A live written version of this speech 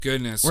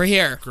Goodness. We're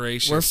here.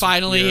 Gracious. We're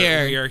finally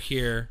here. We are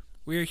here.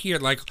 We're here.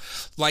 Like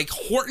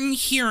Horton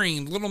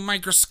Hearing, little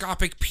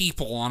microscopic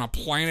people on a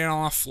planet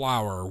on a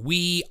flower.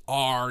 We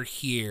are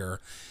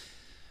here.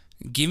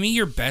 Give me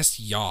your best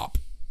yop,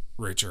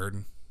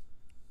 Richard.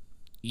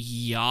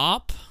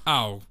 Yop?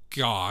 Oh,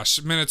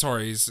 gosh.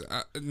 Minotaurs.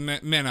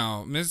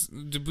 Minnow.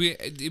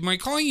 Am I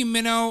calling you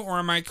Minnow or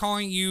am I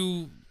calling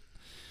you...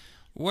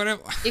 What?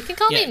 You can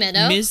call me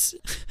Minnow. Miss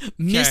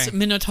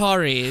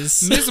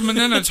Minotaurs. Miss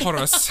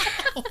Minotaurus.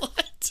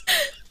 What?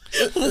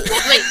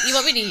 Wait, you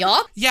want me to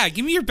yop? Yeah,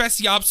 give me your best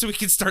yop so we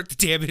can start the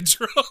damn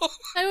intro.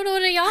 I don't know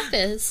what a yop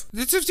is.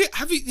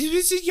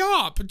 It's a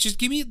yop. Just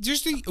give me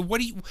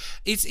what do you?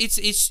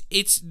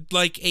 It's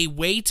like a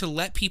way to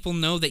let people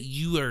know that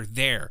you are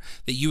there,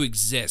 that you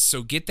exist.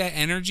 So get that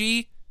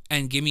energy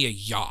and give me a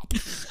yop.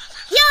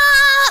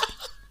 Yop!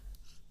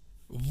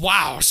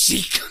 Wow,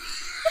 she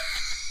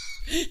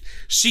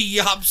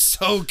yopped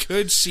so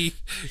good.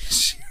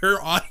 Her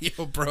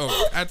audio broke.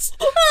 That's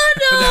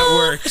that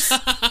works.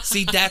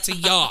 See, that's a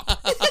yop,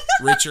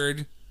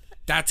 Richard.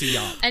 That's a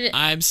yop.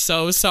 I'm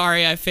so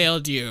sorry I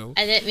failed you.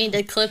 I didn't mean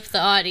to clip the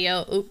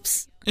audio.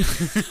 Oops.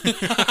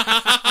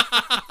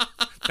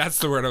 That's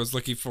the word I was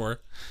looking for.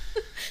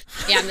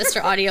 Yeah,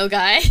 Mr. Audio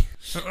Guy.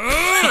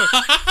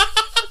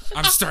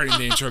 I'm starting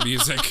the intro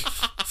music.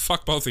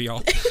 Fuck both of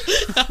y'all.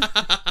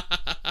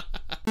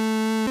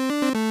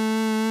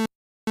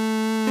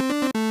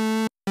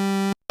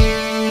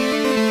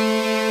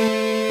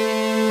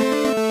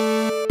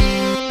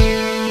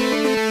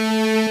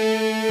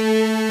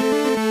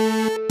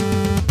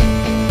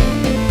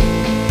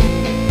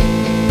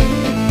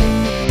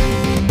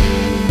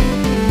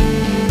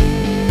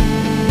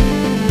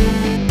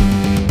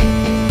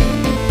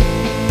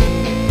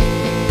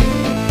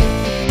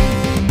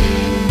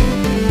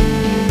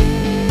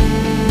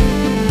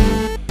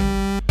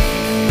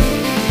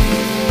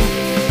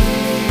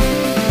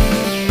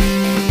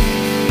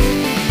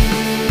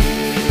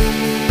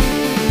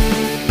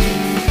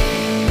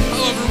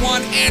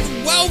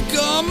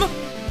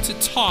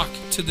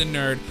 To the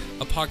Nerd,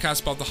 a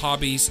podcast about the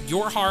hobbies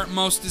your heart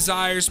most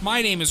desires.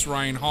 My name is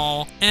Ryan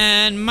Hall.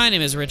 And my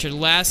name is Richard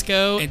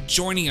Lasco. And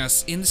joining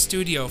us in the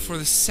studio for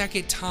the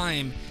second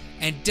time,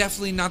 and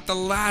definitely not the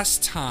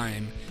last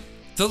time,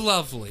 the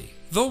lovely,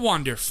 the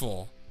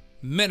wonderful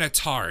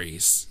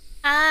Minotaurs.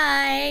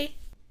 Hi.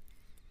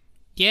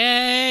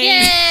 Yay!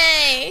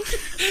 Yay!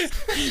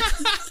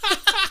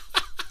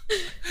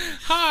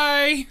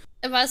 Hi.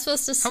 Am I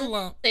supposed to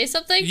say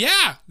something?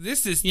 Yeah,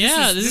 this is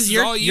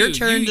your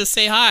turn to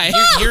say hi.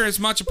 You're as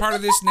much a part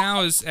of this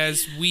now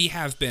as we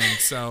have been.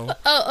 So.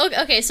 Oh,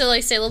 okay. So,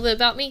 say a little bit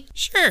about me.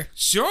 Sure.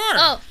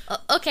 Oh,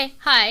 okay.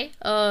 Hi.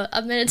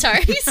 I'm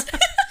Minotaurs.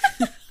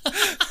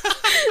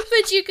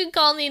 But you can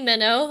call me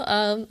Minnow.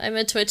 I'm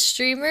a Twitch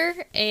streamer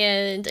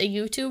and a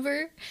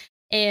YouTuber,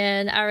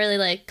 and I really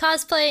like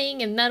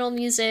cosplaying and metal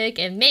music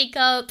and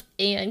makeup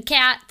and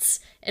cats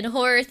and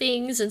horror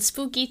things and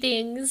spooky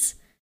things.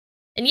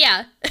 And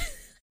yeah.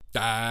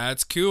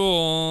 That's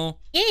cool.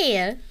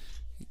 Yeah.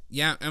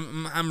 Yeah,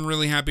 I'm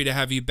really happy to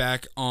have you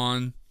back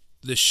on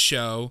the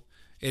show.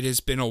 It has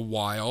been a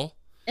while.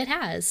 It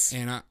has.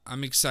 And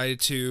I'm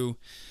excited to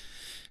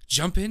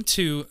jump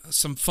into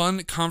some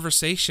fun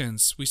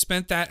conversations. We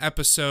spent that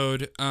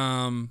episode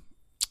when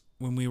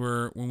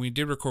we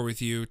did record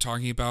with you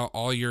talking about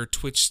all your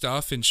Twitch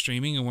stuff and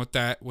streaming and what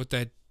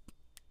that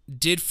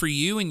did for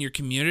you and your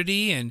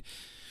community, and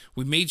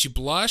we made you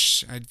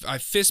blush. I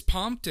fist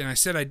pumped, and I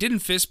said I didn't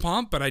fist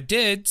pump, but I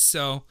did.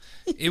 So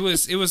it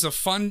was a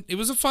fun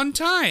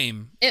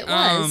time. It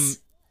was.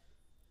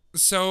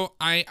 So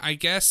I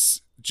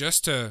guess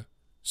just to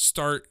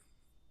start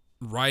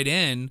right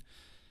in,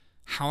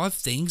 how have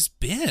things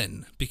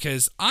been?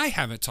 Because I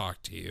haven't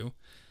talked to you.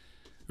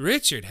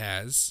 Richard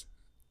has,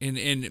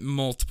 in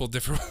multiple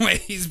different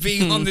ways,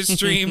 being on the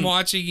stream,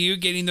 watching you,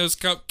 getting those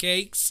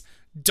cupcakes,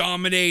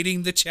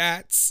 dominating the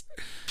chats.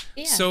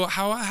 Yeah. So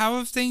how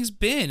have things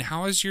been?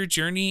 How has your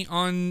journey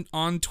on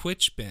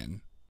Twitch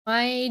been?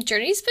 My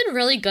journey's been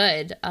really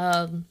good,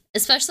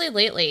 especially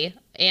lately.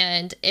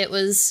 And I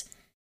was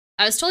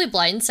totally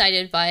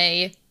blindsided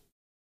by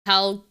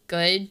how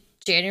good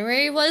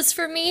January was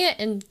for me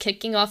and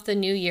kicking off the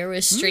new year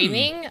with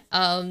streaming.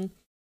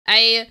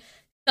 I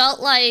felt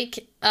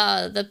like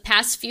the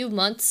past few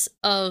months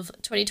of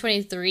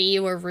 2023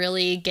 were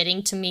really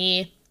getting to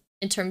me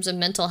in terms of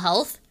mental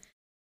health.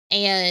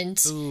 And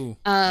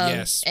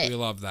yes, we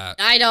love that.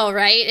 I know,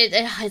 right?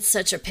 It's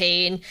such a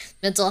pain,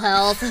 mental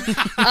health.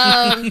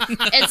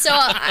 And so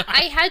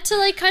I had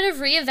to kind of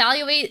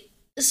reevaluate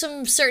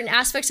some certain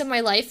aspects of my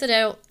life that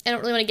I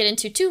don't really want to get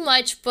into too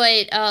much,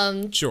 but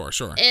sure.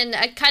 And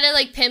I kind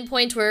of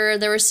pinpoint where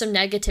there was some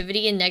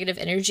negativity and negative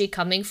energy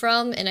coming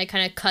from, and I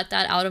kind of cut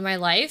that out of my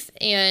life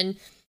and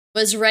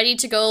was ready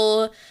to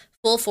go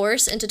full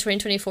force into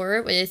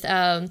 2024 with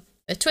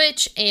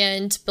Twitch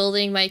and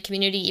building my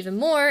community even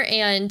more,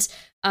 and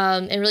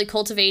really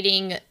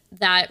cultivating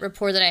that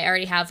rapport that I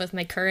already have with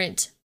my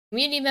current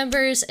community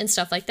members and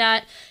stuff like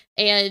that.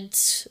 And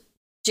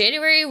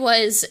January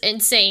was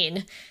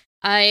insane.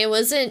 I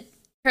wasn't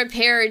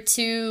prepared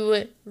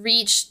to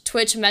reach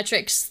Twitch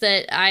metrics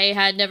that I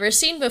had never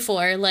seen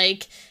before.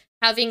 Like,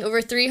 having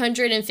over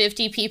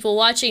 350 people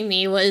watching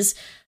me was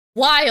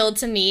wild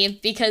to me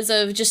because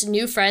of just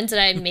new friends that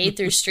I made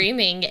through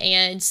streaming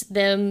and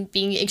them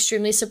being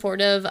extremely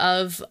supportive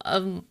of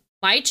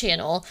my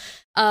channel.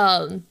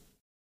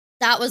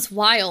 That was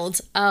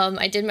wild.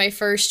 I did my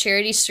first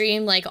charity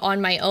stream like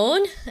on my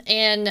own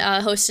and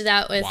hosted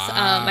that with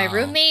my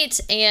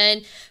roommate,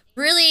 and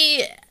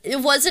really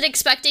wasn't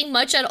expecting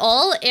much at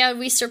all, and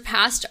we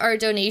surpassed our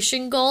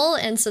donation goal,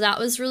 and so that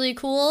was really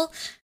cool.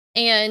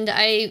 And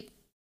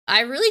I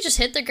really just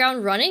hit the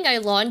ground running. I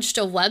launched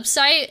a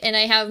website and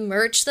I have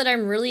merch that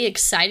I'm really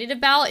excited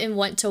about and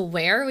want to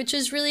wear, which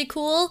is really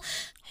cool.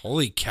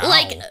 Holy cow.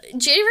 Like,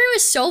 January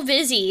was so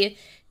busy,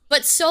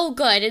 but so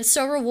good and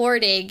so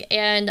rewarding,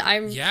 and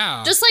I'm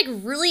just like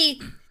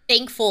really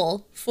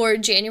thankful for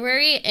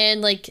January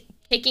and like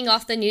kicking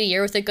off the new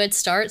year with a good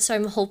start. So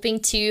I'm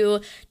hoping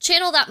to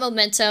channel that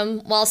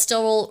momentum while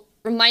still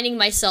reminding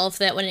myself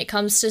that when it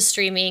comes to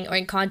streaming or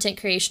in content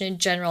creation in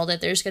general,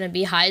 that there's going to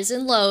be highs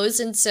and lows,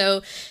 and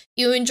so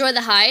you enjoy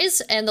the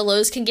highs and the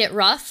lows can get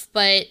rough,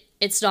 but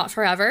it's not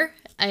forever.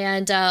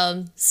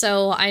 And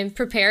so I'm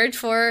prepared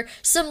for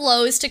some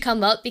lows to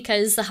come up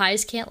because the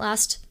highs can't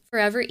last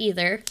forever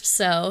either.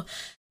 So,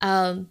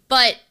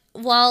 but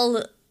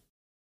while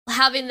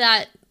having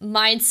that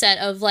mindset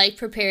of like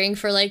preparing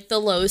for like the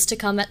lows to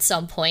come at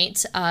some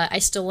point, I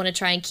still want to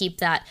try and keep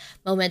that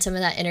momentum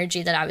and that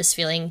energy that I was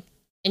feeling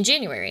in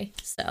January.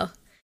 So,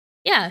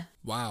 yeah.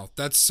 Wow,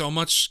 that's so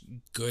much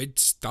good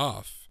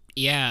stuff.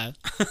 Yeah.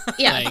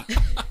 Yeah. Like,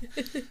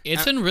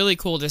 it's been really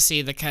cool to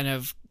see the kind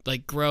of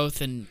like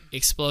growth and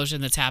explosion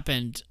that's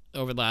happened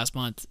over the last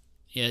month.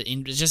 Yeah,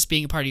 in just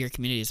being a part of your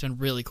community, it's been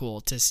really cool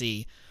to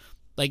see.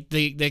 Like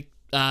the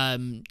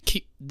fundraiser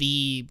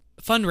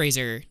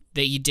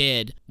that you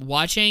did,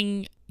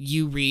 watching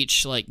you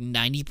reach like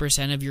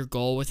 90% of your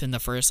goal within the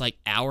first like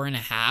hour and a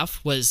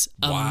half was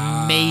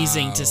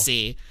amazing to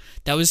see.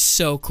 That was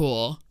so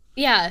cool.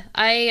 Yeah,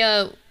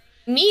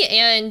 me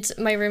and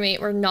my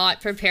roommate were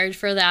not prepared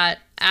for that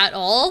at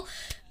all.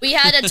 We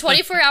had a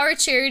 24-hour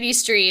charity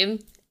stream,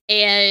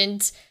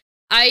 and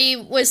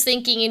I was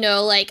thinking, you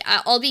know, like,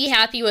 I'll be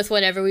happy with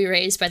whatever we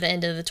raise by the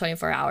end of the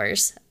 24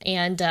 hours.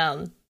 And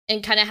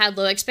kind of had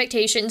low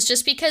expectations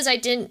just because I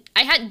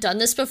hadn't done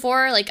this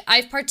before. Like,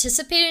 I've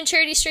participated in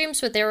charity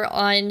streams, but they were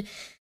on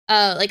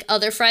like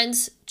other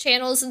friends'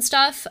 channels and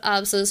stuff. So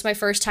this is my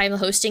first time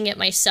hosting it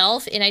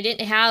myself, and I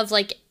didn't have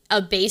like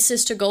a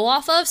basis to go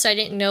off of, so I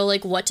didn't know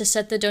like what to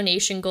set the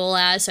donation goal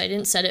as, so I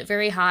didn't set it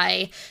very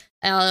high,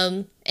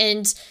 and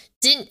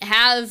didn't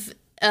have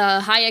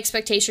a high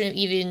expectation of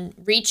even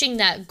reaching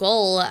that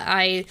goal.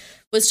 I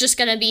was just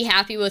gonna be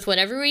happy with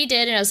whatever we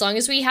did, and as long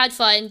as we had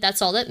fun,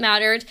 that's all that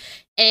mattered.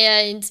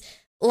 And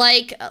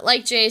like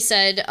Jay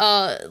said,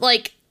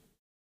 like,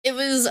 it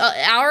was an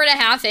hour and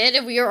a half in,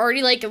 and we were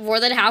already like more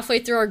than halfway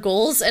through our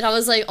goals, and I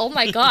was like, oh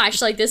my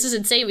gosh, like, this is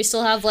insane. We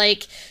still have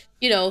like,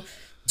 you know,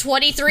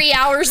 23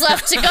 hours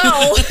left to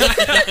go.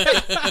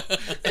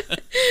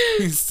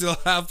 You still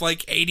have like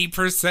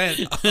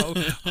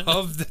 80%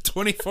 of the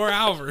 24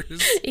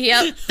 hours.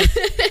 Yep.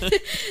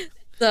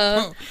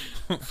 So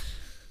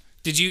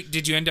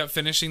Did you end up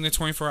finishing the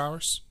 24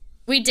 hours?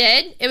 we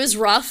did. It was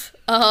rough.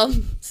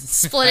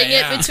 Splitting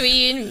it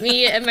between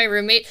me and my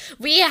roommate.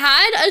 We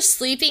had a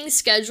sleeping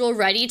schedule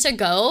ready to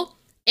go,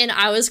 and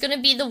I was going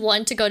to be the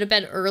one to go to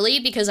bed early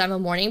because I'm a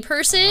morning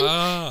person.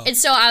 Oh. And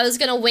so I was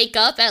going to wake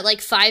up at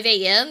like 5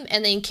 a.m.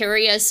 and then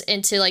carry us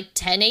into like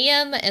 10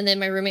 a.m. And then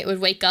my roommate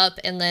would wake up,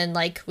 and then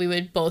like we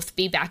would both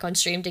be back on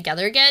stream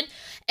together again.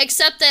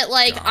 Except that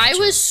like I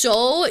was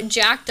so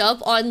jacked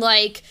up on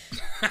like,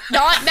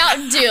 not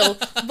Mountain Dew,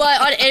 but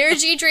on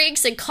energy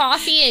drinks and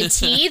coffee and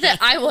tea that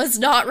I was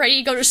not ready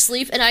to go to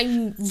sleep, and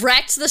I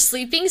wrecked the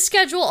sleeping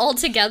schedule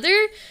altogether.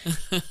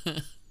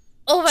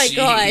 Oh my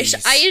gosh.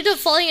 I ended up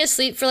falling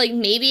asleep for like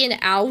maybe an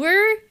hour,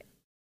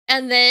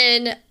 and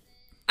then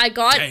I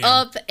got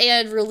up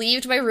and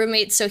relieved my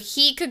roommate so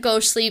he could go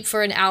sleep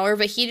for an hour,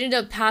 but he ended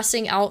up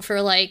passing out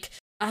for like,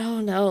 I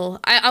don't know.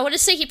 I want to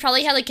say he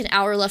probably had like an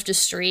hour left to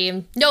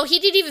stream. No, he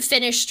didn't even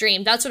finish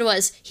stream. That's what it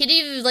was. He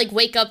didn't even like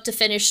wake up to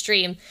finish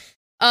stream.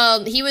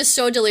 He was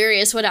so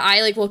delirious when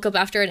I like woke up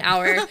after an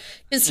hour,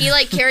 because he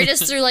like carried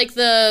us through like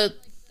the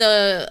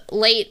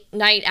late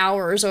night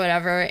hours or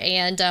whatever,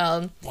 and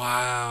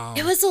wow,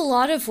 it was a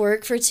lot of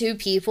work for two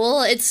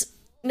people. It's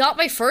not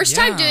my first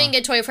time doing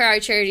a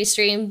 24-hour charity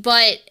stream,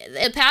 but in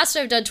the past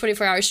I've done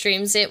 24-hour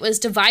streams. It was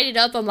divided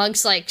up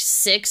amongst like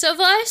 6 of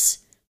us,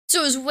 so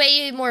it was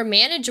way more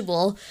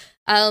manageable,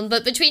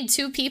 but between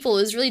 2 people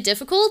it was really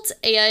difficult.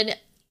 And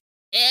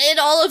in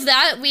all of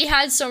that, we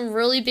had some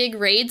really big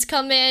raids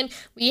come in.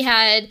 We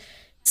had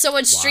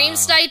someone stream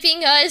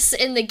sniping us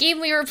in the game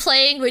we were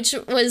playing, which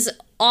was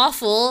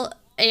awful,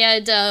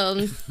 and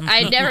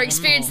I'd never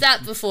experienced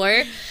that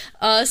before.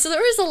 So there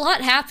was a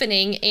lot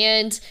happening,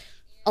 and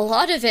a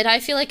lot of it I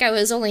feel like I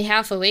was only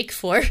half awake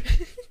for.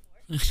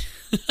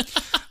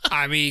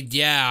 I mean,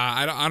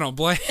 yeah, I don't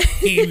blame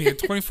you.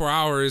 24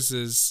 hours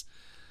is.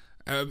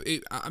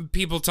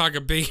 People talk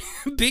a big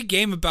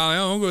game about,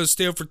 oh, I'm going to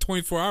stay up for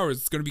 24 hours.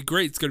 It's going to be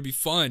great. It's going to be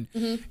fun.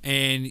 Mm-hmm.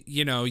 And,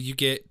 you know, you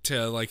get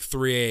to like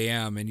 3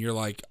 a.m. and you're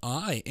like,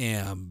 I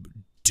am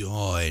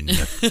done.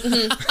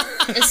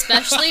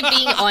 Especially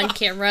being on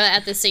camera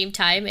at the same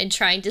time and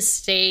trying to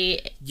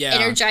stay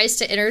energized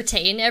to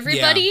entertain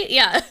everybody.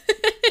 Yeah.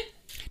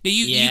 Now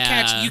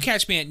you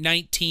catch me at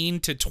 19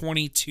 to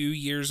 22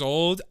 years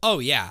old. Oh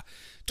yeah,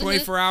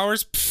 24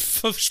 hours.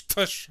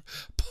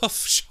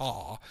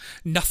 Shaw,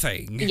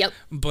 nothing. Yep.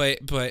 But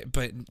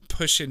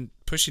pushing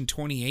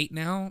 28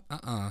 now.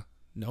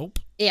 Nope.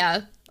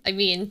 Yeah. I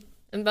mean,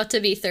 I'm about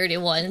to be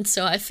 31,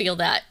 so I feel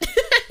that.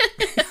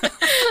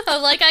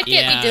 I'm like, I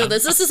can't be doing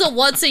this. This is a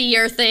once a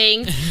year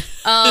thing.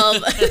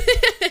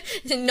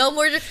 No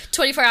more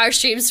 24-hour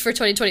streams for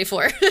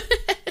 2024.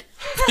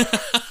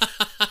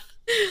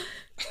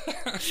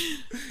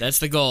 That's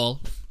the goal.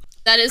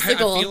 That is the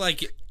goal. I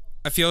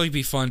feel like it'd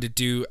be fun to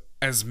do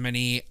as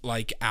many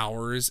like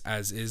hours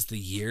as is the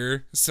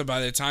year. So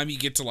by the time you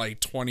get to like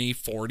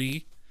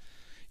 2040,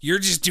 you're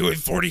just doing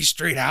 40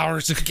 straight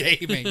hours of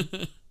gaming.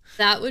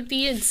 That would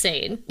be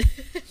insane.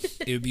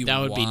 It would be that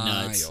would wild. be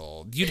nuts.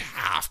 You'd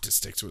have to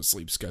stick to a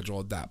sleep schedule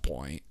at that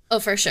point. Oh,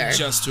 for sure.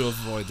 Just to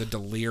avoid the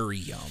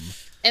delirium.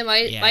 And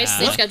my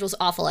sleep schedule's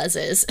awful as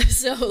is,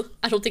 so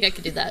I don't think I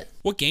could do that.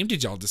 What game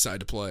did y'all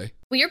decide to play?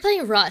 We were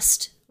playing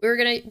Rust. We were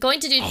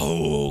going to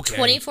do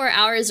 24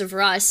 hours of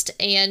Rust,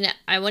 and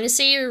I want to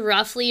say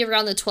roughly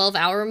around the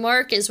 12-hour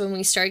mark is when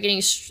we started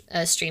getting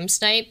stream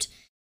sniped,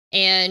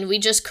 and we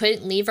just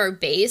couldn't leave our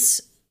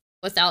base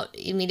without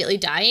immediately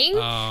dying.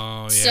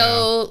 Oh, yeah.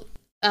 So,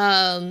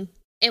 and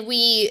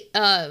we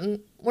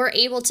were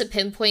able to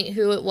pinpoint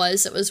who it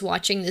was that was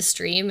watching the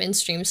stream and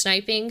stream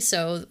sniping,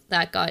 so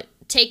that got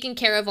taken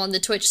care of on the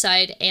Twitch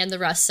side and the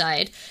Rust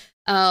side.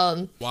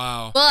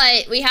 Wow.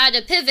 But we had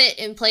to pivot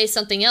and play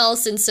something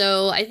else, and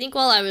so I think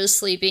while I was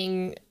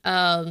sleeping,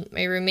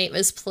 my roommate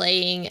was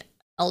playing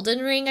Elden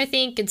Ring, I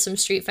think, and some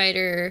Street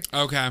Fighter.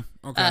 Okay.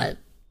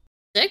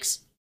 6?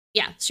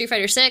 Yeah, Street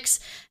Fighter 6.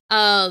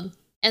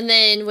 And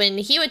then when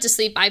he went to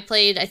sleep, I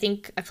played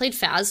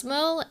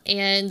Phasmo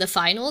and the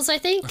finals, I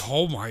think.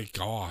 Oh my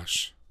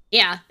gosh.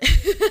 Yeah.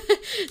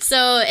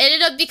 So it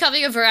ended up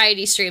becoming a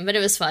variety stream, but it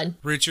was fun.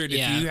 Richard,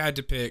 if you had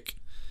to pick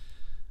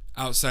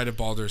outside of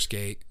Baldur's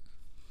Gate,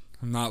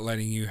 I'm not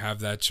letting you have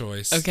that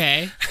choice.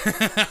 Okay.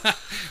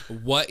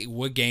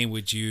 What game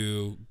would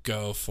you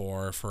go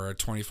for a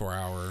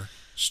 24-hour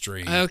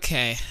stream?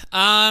 Okay.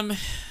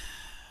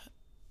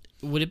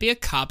 Would it be a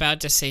cop-out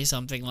to say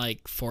something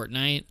like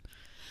Fortnite?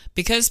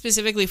 Because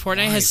specifically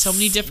Fortnite has so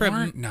many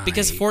different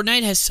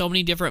Fortnite has so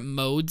many different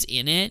modes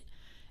in it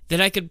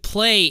that I could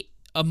play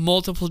a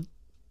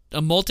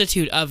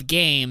multitude of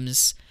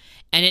games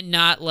and it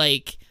not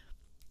like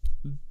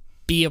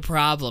be a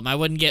problem. I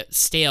wouldn't get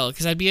stale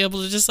because I'd be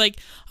able to just like,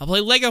 I'll play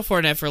Lego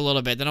Fortnite for a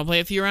little bit, then I'll play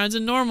a few rounds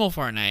of normal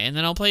Fortnite, and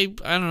then I'll play,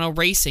 I don't know,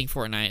 racing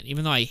Fortnite,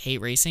 even though I hate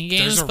racing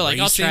games. But like,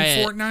 I'll try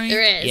it. Fortnite?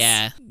 There is.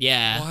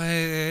 Yeah.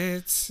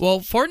 What?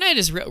 Well, Fortnite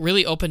has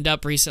really opened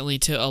up recently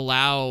to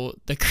allow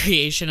the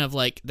creation of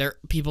like their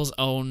people's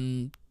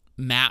own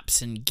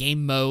maps and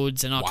game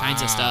modes and all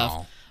kinds of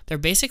stuff. They're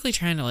basically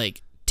trying to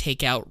like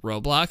take out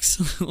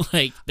Roblox.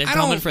 Like they're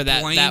coming for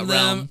that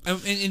realm.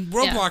 And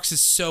Roblox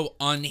is so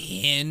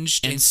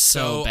unhinged and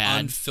so bad.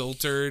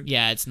 Unfiltered.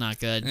 Yeah, it's not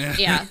good.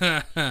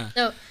 Yeah.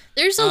 No,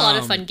 there's a lot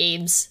of fun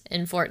games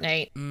in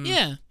Fortnite.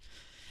 Yeah.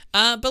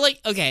 But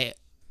like, okay.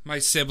 My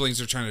siblings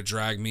are trying to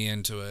drag me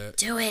into it.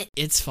 Do it.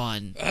 It's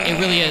fun. It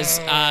really is.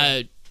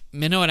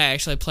 Minnow and I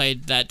actually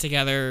played that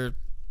together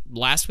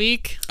last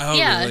week. Oh,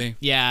 yeah. Really?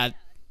 Yeah.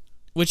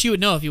 Which you would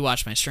know if you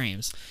watched my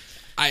streams.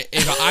 I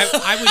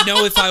would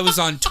know if I was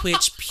on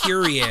Twitch,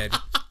 period.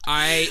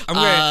 I'm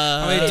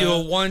gonna do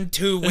a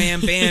 1-2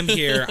 wham bam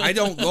here. I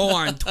don't go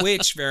on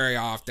Twitch very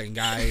often,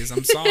 guys.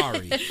 I'm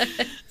sorry.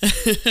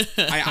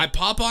 I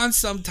pop on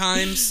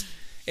sometimes.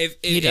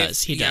 He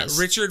does.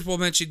 Richard will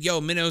mention,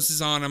 yo, Minnows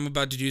is on. I'm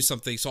about to do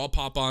something, so I'll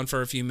pop on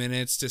for a few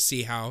minutes to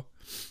see how,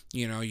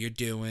 you're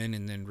doing,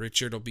 and then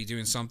Richard will be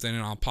doing something,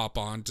 and I'll pop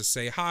on to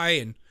say hi,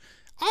 and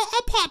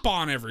I'll pop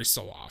on every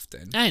so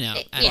often. I know.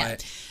 Yeah.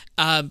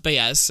 But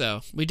yeah,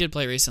 so we did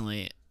play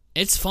recently.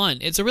 It's fun.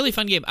 It's a really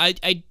fun game.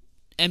 I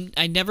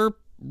never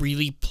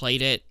really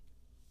played it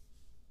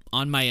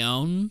on my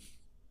own.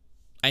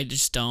 I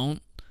just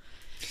don't.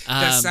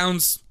 That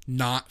sounds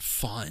not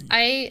fun.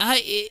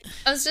 I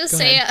was just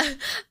saying,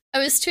 I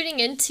was tuning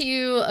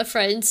into a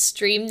friend's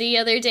stream the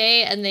other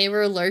day, and they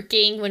were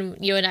lurking when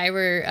you and I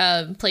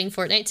were playing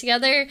Fortnite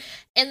together.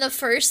 And the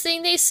first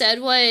thing they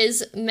said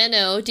was,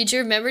 "Menno, did you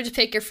remember to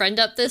pick your friend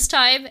up this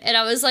time?" And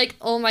I was like,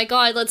 "Oh my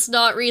god, let's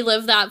not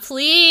relive that,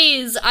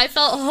 please." I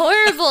felt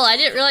horrible. I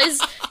didn't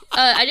realize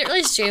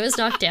Jay was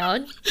knocked down.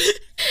 And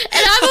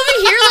I'm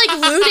over here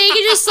like looting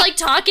and just like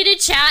talking to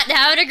chat and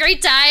having a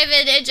great time.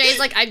 And Jay's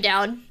like, "I'm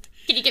down.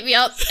 Can you get me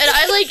up?" And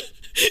I like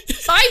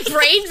My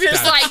brain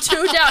just like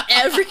tuned out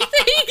everything.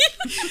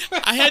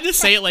 I had to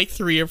say it like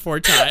 3 or 4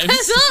 times.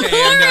 That's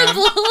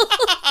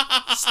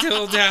horrible.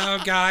 Still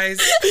down, guys.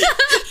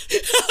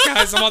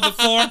 Guys, I'm on the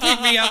floor.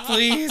 Pick me up,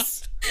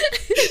 please.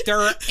 There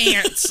are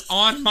ants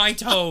on my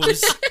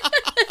toes.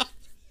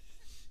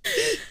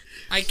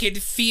 I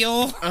could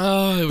feel it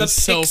the was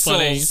so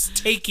funny. pixels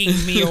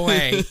taking me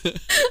away.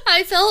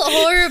 I felt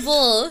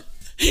horrible.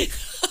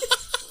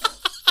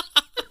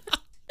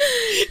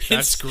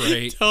 That's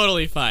great.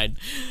 Totally fine.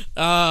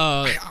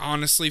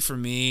 Honestly, for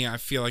me, I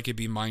feel like it'd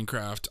be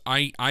Minecraft.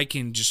 I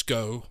can just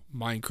go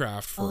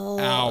Minecraft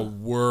for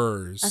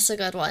hours. That's a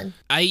good one.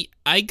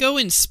 I go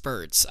in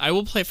spurts. I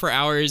will play for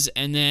hours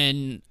and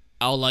then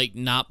I'll like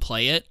not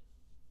play it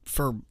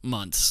for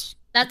months.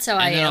 That's how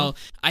I am.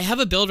 I have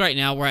a build right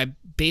now where I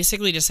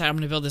basically decided I'm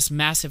going to build this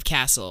massive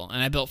castle,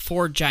 and I built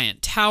 4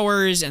 giant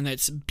towers, and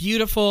it's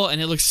beautiful,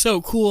 and it looks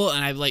so cool,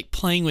 and I'm like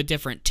playing with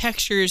different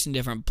textures and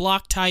different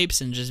block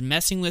types and just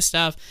messing with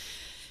stuff,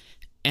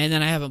 and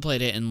then I haven't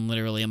played it in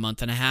literally a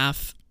month and a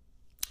half.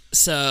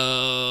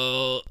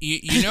 So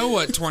you know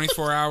what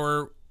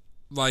 24-hour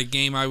like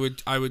game I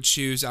would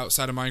choose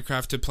outside of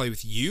Minecraft to play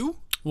with you?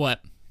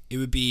 What? It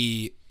would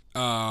be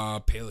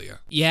Palia.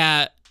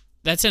 Yeah,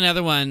 that's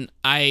another one.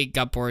 I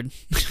got bored.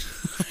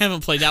 I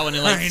haven't played that one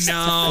in like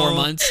 4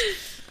 months.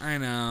 I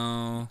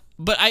know.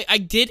 But I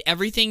did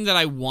everything that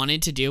I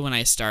wanted to do when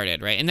I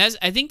started, right? And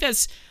I think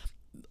that's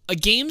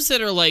games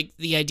that are like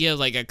the idea of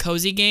like a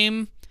cozy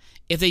game.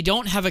 If they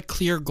don't have a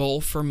clear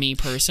goal for me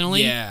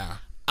personally,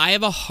 I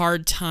have a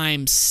hard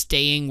time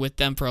staying with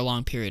them for a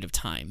long period of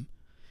time.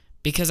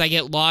 Because I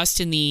get lost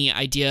in the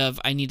idea of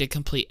I need to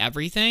complete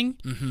everything.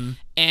 Mm-hmm.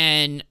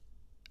 And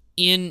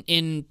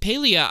in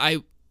Palia,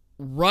 I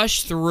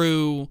rush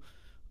through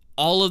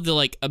all of the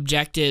like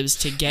objectives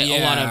to get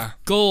a lot of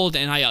gold,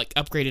 and I like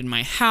upgraded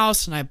my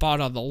house, and I bought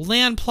all the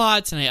land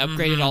plots, and I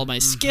upgraded all of my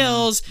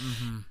skills,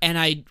 and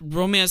I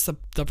romanced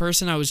the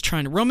person I was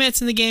trying to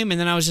romance in the game, and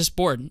then I was just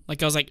bored.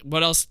 Like I was like,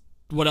 what else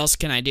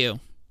can I do?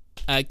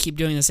 Keep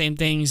doing the same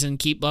things and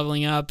keep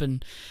leveling up,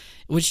 and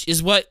which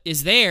is what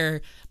is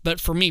there. But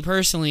for me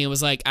personally, it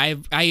was like I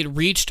had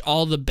reached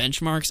all the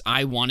benchmarks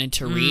I wanted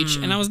to reach,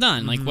 and I was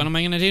done. Like, what am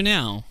I gonna do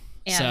now?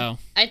 Yeah. So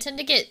I tend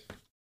to get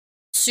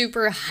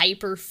super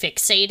hyper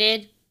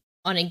fixated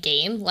on a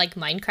game like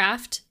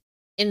Minecraft,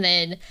 and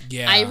then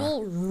I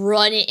will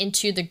run it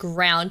into the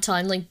ground till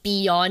I'm like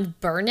beyond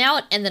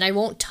burnout, and then I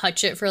won't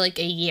touch it for like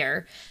a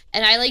year.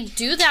 And I like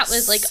do that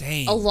with like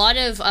a lot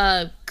of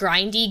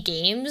grindy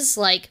games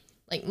like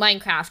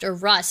Minecraft or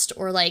Rust,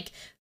 or like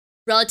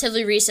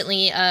relatively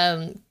recently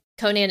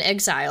Conan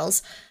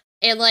Exiles.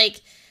 And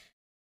like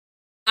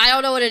I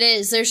don't know what it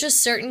is, there's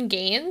just certain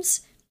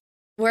games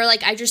where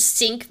like I just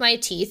sink my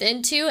teeth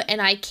into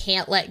and I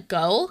can't let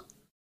go.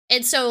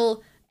 And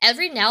so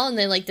every now and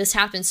then like this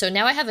happens. So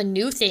now I have a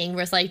new thing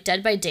with like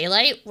Dead by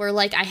Daylight, where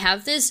like I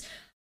have this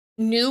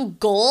new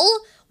goal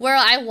where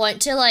I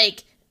want to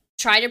like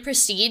try to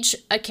prestige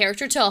a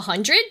character to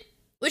 100,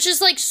 which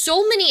is like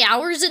so many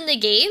hours in the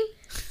game.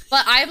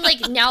 But I'm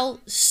like now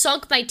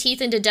sunk my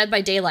teeth into Dead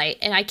by Daylight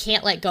and I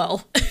can't let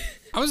go.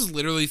 I was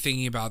literally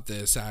thinking about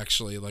this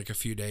actually like a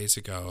few days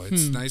ago.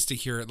 It's nice to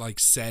hear it like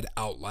said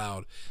out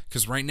loud,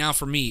 because right now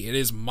for me it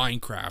is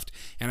Minecraft,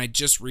 and I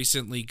just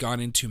recently got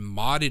into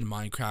modded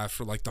Minecraft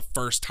for like the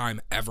first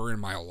time ever in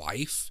my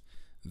life,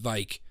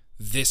 like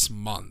this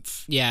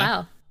month. Yeah.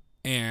 Wow.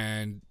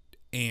 And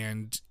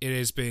it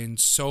has been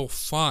so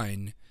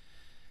fun.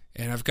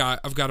 And I've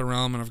got a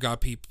realm, and I've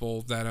got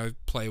people that I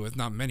play with.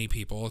 Not many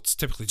people. It's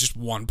typically just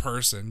one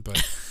person,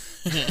 but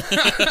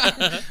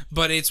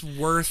but it's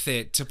worth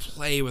it to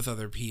play with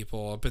other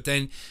people. But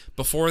then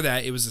before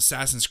that, it was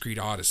Assassin's Creed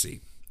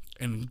Odyssey,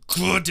 and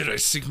good did I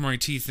sink my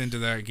teeth into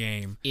that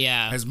game.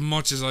 Yeah, as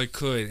much as I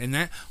could. And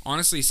that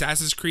honestly,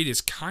 Assassin's Creed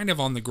is kind of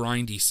on the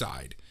grindy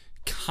side,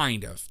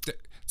 kind of.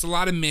 It's a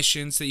lot of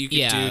missions that you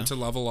can do to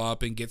level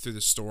up and get through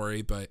the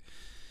story, but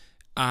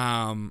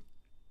I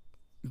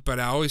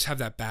always have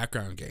that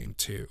background game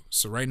too.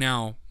 So right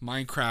now,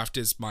 Minecraft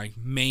is my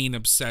main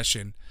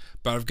obsession,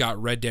 but I've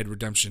got Red Dead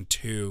Redemption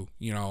 2,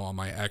 on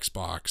my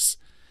Xbox.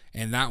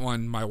 And that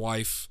one, my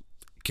wife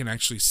can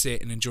actually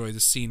sit and enjoy the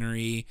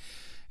scenery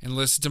and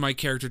listen to my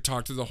character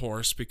talk to the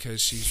horse,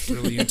 because she's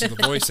really into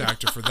the voice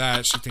actor for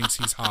that. She thinks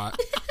he's hot.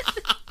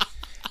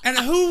 And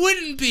who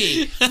wouldn't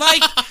be?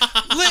 Like,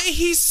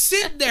 he's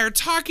sitting there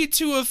talking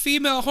to a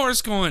female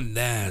horse going,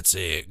 "That's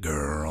it,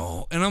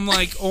 girl." And I'm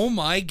like, oh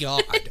my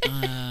God.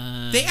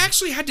 They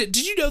actually had to,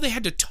 did you know they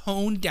had to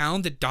tone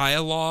down the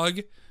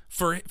dialogue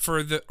for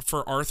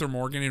Arthur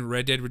Morgan in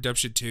Red Dead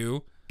Redemption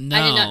 2? No.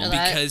 I did not know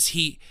that. Because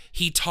he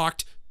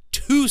talked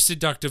too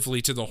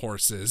seductively to the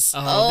horses.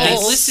 Oh, they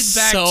that's listened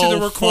back so to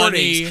the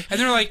recordings, funny. and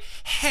they're like,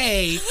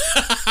 "Hey,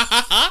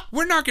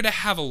 we're not going to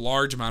have a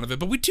large amount of it,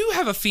 but we do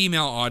have a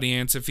female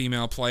audience of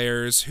female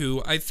players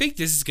who I think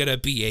this is going to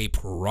be a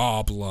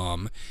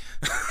problem."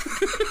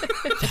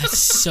 That's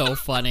so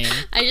funny.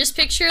 I just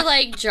picture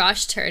like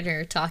Josh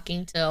Turner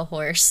talking to a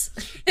horse.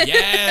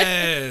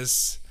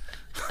 Yes.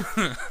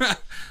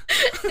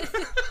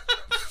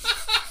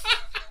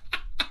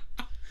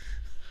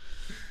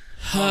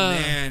 Oh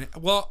man.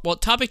 Well,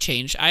 topic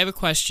change. I have a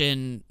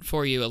question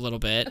for you a little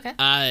bit.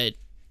 Okay.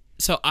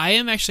 So I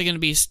am actually going to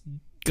be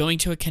going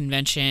to a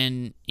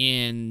convention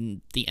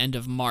in the end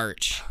of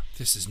March.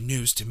 this is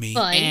news to me.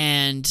 Fun.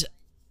 And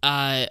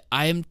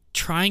I'm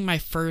trying my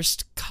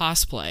first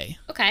cosplay.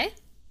 Okay.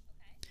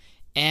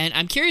 And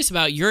I'm curious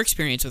about your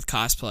experience with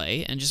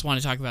cosplay and just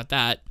want to talk about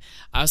that.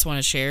 I also want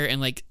to share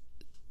and like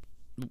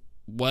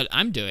what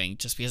I'm doing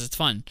just because it's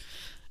fun.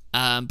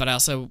 But I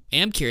also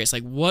am curious,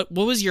 like what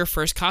was your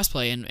first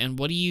cosplay and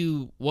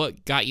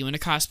what got you into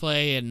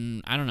cosplay,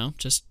 and I don't know,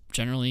 just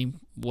generally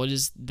what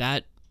does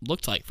that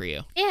looked like for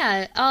you?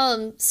 Yeah.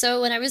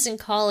 So when I was in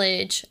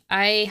college,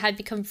 I had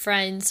become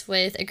friends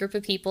with a group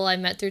of people I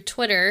met through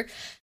Twitter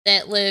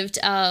that lived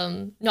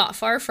not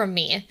far from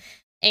me.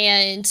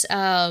 And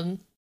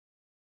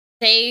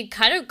they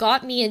kind of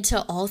got me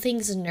into all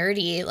things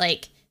nerdy.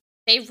 Like,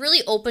 they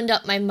really opened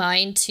up my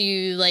mind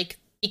to like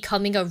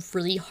becoming a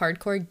really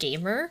hardcore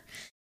gamer.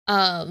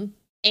 And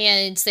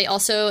they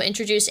also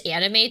introduced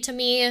anime to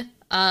me.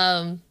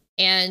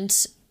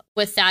 And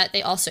with that,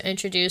 they also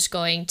introduced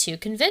going to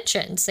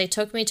conventions. They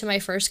took me to my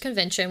first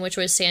convention, which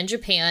was San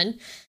Japan,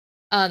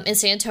 in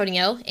San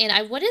Antonio. And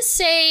I want to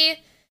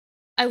say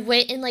I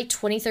went in like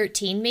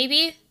 2013,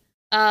 maybe.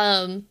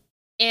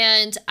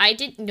 And I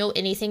didn't know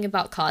anything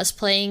about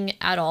cosplaying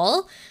at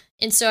all.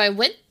 And so I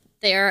went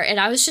there and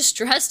I was just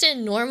dressed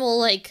in normal,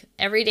 like,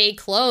 everyday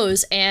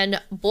clothes.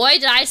 And boy,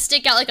 did I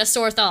stick out like a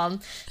sore thumb.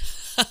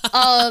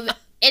 And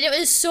it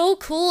was so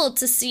cool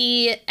to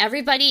see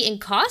everybody in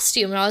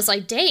costume. And I was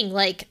like, dang,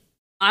 like,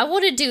 I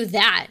want to do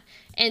that.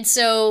 And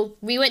so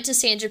we went to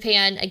San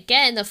Japan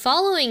again the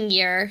following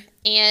year.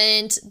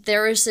 And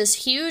there was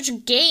this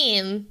huge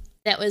game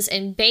that was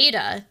in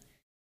beta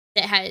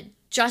that had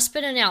just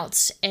been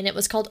announced, and it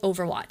was called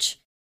Overwatch.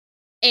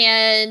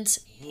 And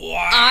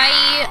Wow.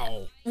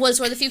 I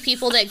was one of the few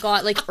people that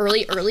got like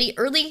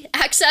early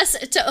access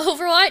to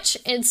Overwatch.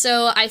 And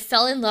so I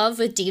fell in love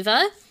with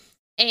Diva,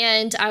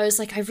 and I was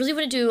like, I really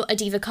want to do a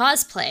Diva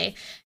cosplay.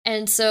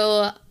 And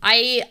so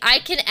I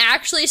can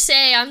actually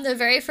say I'm the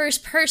very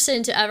first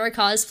person to ever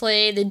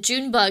cosplay the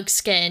Junebug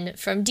skin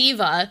from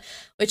Diva,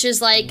 which is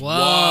like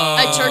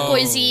a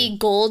turquoisey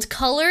gold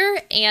color.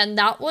 And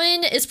that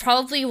one is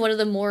probably one of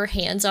the more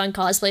hands-on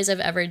cosplays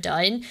I've ever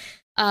done.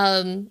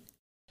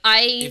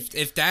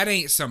 If that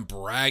ain't some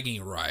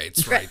bragging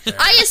rights right there.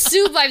 I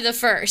assume I'm the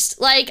first.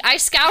 Like, I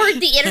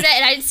scoured the internet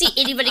and I didn't see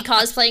anybody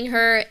cosplaying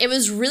her. It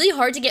was really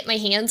hard to get my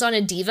hands on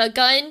a Diva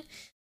gun.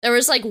 There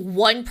was like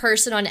one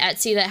person on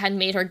Etsy that had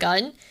made her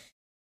gun.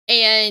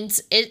 And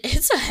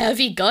it's a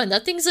heavy gun.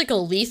 That thing's like a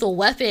lethal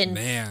weapon.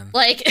 Man.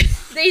 Like,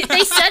 they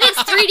said it's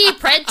 3D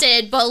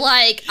printed, but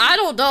like, I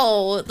don't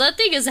know. That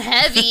thing is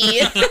heavy.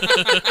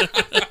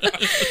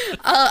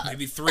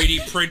 Maybe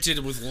 3D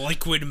printed with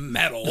liquid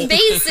metal.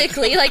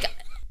 Basically, like,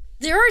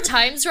 there are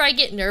times where I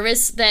get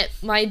nervous that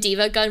my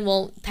Diva gun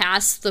won't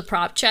pass the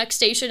prop check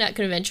station at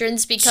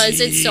conventions because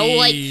it's so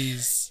like,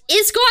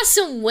 it's got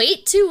some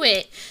weight to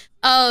it.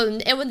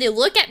 And when they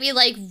look at me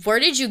like, where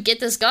did you get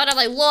this gun? I'm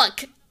like,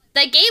 look,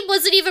 that game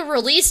wasn't even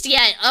released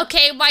yet.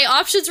 Okay, my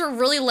options were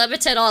really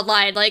limited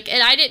online. Like,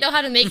 and I didn't know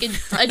how to make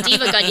a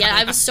Diva gun yet.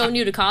 I was so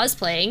new to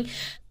cosplaying.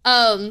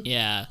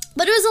 Yeah.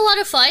 But it was a lot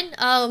of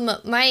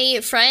fun.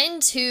 My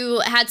friend who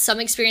had some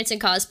experience in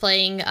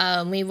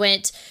cosplaying, we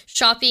went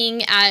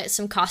shopping at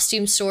some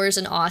costume stores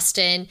in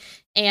Austin,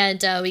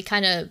 and we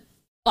kind of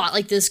bought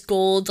like this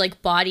gold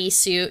like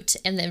bodysuit,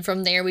 and then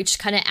from there we just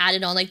kind of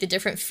added on like the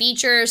different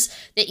features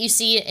that you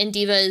see in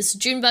Diva's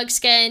Junebug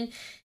skin,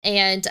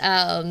 and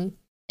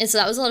so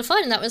that was a lot of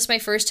fun, and that was my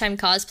first time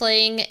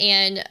cosplaying.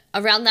 And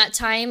around that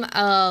time,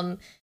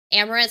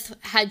 Amaranth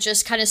had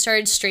just kind of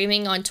started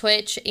streaming on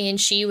Twitch, and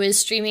she was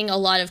streaming a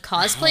lot of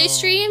cosplay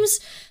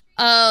streams.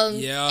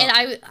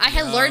 And I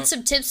had learned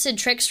some tips and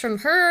tricks from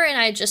her, and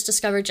I just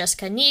discovered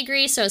Jessica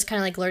Negri, so I was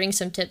kind of like learning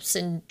some tips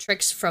and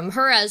tricks from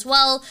her as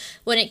well.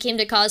 When it came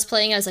to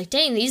cosplaying, I was like,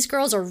 dang, these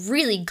girls are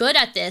really good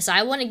at this.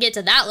 I want to get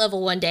to that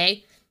level one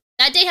day.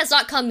 That day has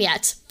not come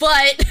yet,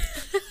 but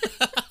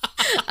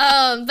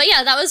but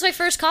yeah, that was my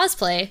first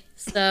cosplay,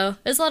 so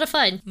it was a lot of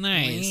fun.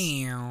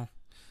 Nice. Wow.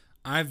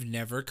 I've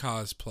never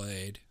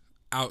cosplayed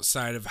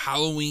outside of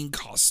Halloween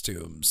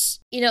costumes.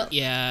 You know,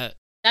 Yeah.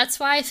 that's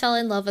why I fell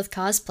in love with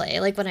cosplay.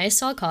 Like, when I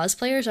saw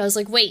cosplayers, I was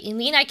like, wait, you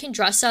mean I can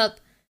dress up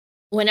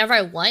whenever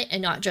I want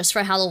and not just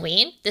for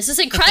Halloween? This is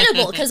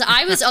incredible, because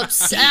I was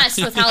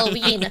obsessed with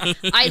Halloween.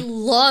 I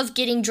love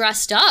getting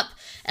dressed up.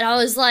 And I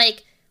was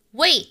like,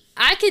 wait,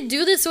 I can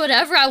do this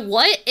whenever I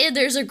want, and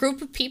there's a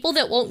group of people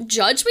that won't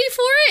judge me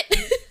for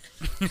it?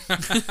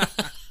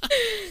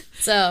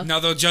 So No,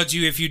 they'll judge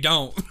you if you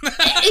don't.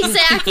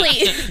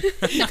 exactly.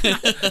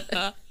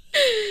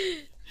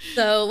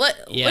 So what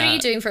are you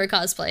doing for a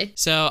cosplay?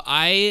 So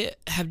I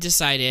have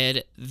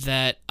decided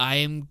that I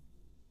am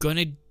going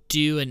to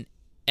do an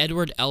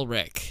Edward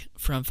Elric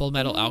from Full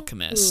Metal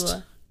Alchemist.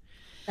 Ooh,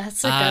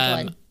 that's a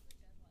good one.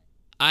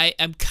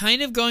 I'm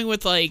kind of going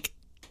with like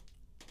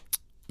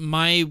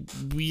my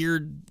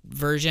weird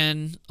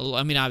version.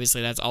 I mean,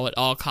 obviously, that's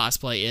all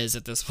cosplay is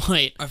at this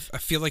point. I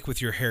feel like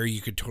with your hair,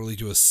 you could totally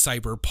do a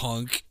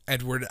cyberpunk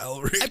Edward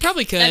Elric. I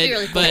probably could, That'd be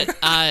really cool.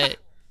 but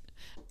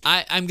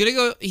I'm gonna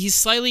go. He's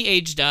slightly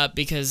aged up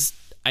because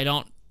I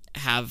don't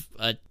have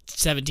a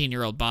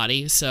 17-year-old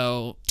body.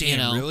 So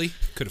damn, really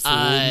could have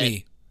fooled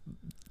me.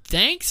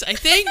 Thanks. I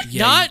think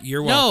Yeah, not.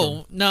 you're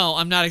welcome. No,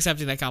 I'm not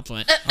accepting that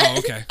compliment. Oh,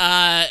 okay.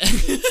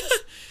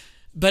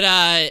 But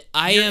I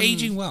You're am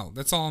aging well.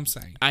 That's all I'm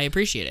saying. I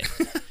appreciate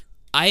it.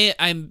 I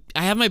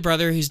have my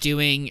brother who's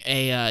doing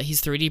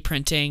he's 3D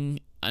printing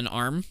an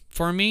arm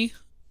for me.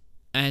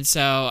 And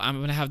so I'm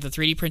going to have the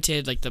 3D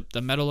printed, like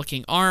the metal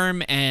looking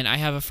arm. And I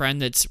have a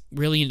friend that's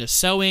really into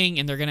sewing,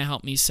 and they're going to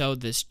help me sew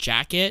this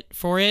jacket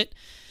for it.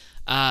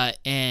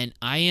 And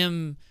I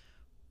am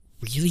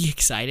really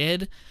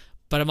excited,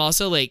 but I'm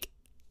also like,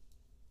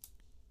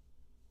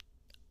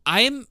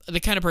 I am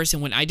the kind of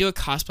person, when I do a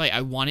cosplay,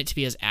 I want it to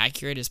be as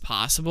accurate as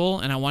possible.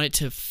 And I want it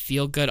to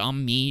feel good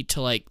on me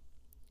to like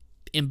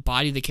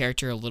embody the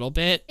character a little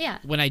bit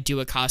when I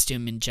do a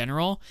costume in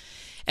general.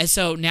 And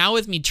so now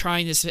with me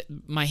trying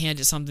my hand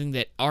at something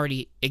that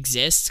already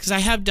exists, because I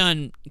have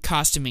done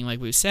costuming, like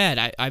we've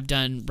said, I've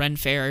done Ren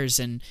fairs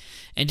and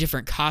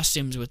different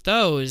costumes with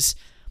those,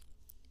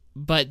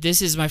 but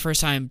this is my first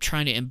time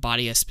trying to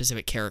embody a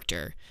specific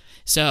character.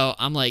 So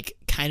I'm like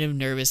kind of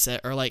nervous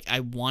or like I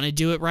want to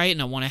do it right,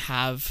 and I want to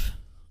have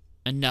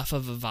enough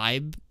of a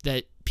vibe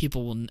that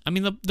people will, I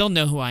mean, they'll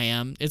know who I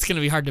am. It's going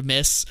to be hard to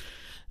miss,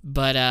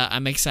 but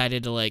I'm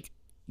excited to like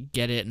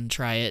get it and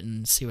try it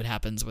and see what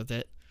happens with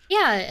it.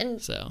 Yeah, and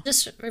So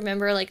just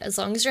remember, like, as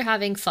long as you're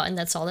having fun,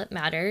 that's all that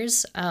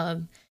matters.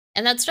 And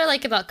that's what I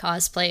like about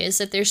cosplay, is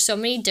that there's so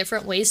many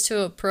different ways to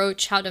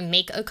approach how to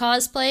make a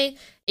cosplay,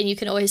 and you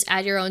can always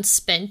add your own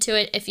spin to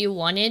it if you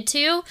wanted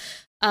to,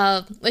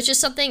 which is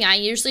something I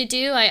usually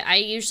do. I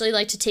usually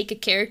like to take a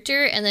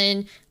character and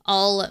then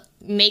I'll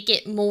make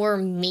it more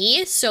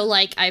me. So,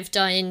 like, I've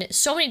done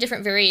so many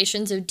different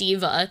variations of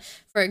Diva,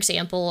 for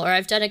example, or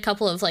I've done a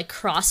couple of, like,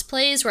 cross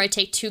plays where I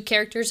take two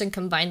characters and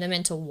combine them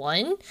into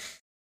one.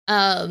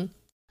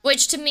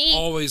 Which to me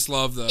always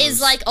love those. Is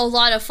like a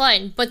lot of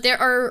fun, but there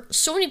are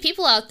so many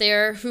people out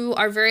there who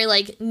are very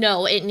like,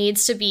 no, it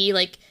needs to be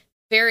like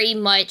very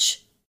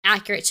much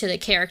accurate to the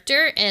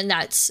character, and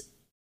that's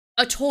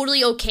a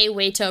totally okay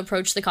way to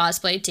approach the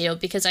cosplay too,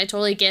 because I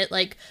totally get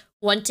like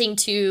wanting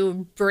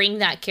to bring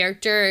that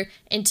character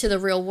into the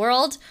real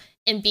world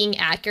and being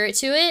accurate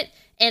to it,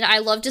 and I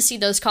love to see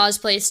those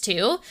cosplays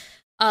too.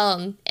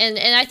 And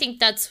I think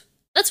that's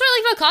what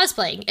I like about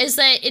cosplaying, is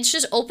that it's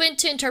just open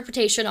to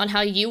interpretation on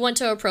how you want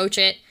to approach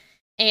it.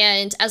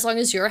 And as long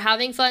as you're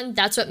having fun,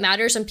 that's what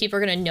matters. And people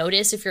are going to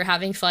notice if you're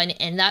having fun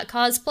in that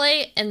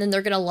cosplay, and then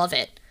they're going to love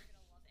it.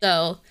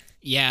 So,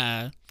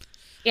 yeah.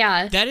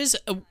 That is,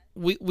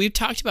 we've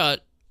talked about,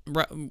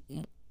 Ryan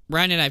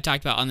and I have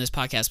talked about on this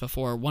podcast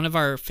before, one of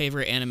our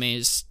favorite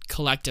animes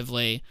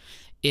collectively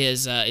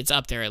is, it's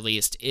up there at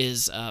least,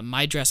 is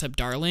My Dress Up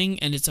Darling.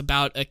 And it's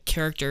about a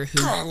character who...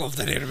 God, I love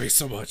that anime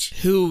so much.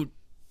 Who...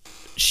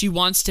 she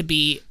wants to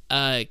be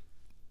a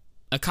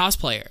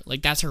cosplayer.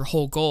 Like, that's her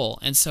whole goal.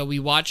 And so we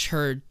watch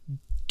her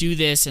do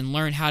this and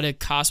learn how to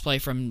cosplay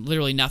from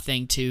literally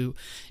nothing to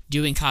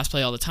doing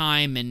cosplay all the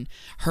time. And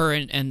her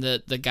and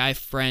the guy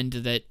friend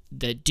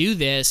that do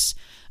this,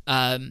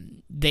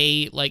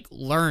 they like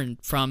learn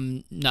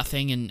from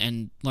nothing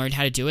and learn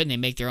how to do it, and they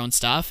make their own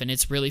stuff, and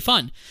it's really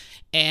fun.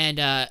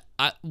 And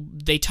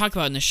they talk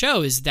about in the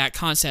show is that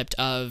concept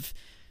of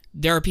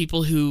there are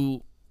people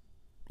who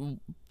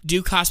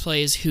do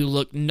cosplays who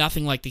look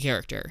nothing like the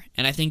character.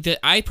 And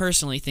I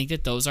personally think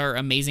that those are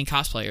amazing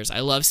cosplayers. I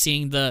love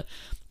seeing the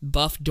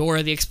buff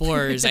Dora the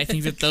Explorers. I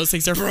think that those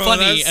things are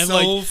funny. That's and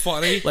so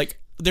funny. Like,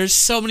 there's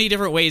so many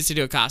different ways to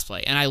do a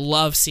cosplay, and I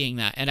love seeing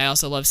that. And I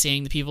also love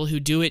seeing the people who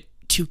do it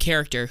to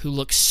character, who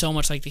look so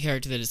much like the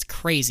character that it's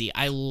crazy.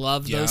 I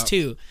love those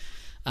too.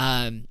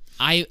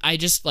 I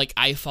just like,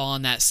 I fall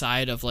on that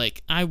side of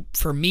like,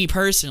 for me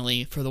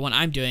personally, for the one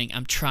I'm doing,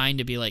 I'm trying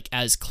to be like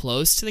as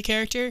close to the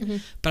character,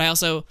 but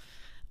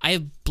I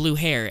have blue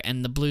hair,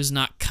 and the blue's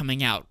not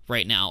coming out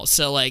right now.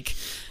 So like,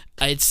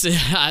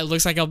 it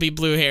looks like I'll be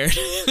blue haired.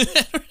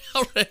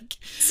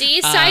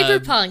 See,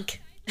 cyberpunk.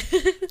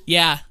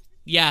 Yeah.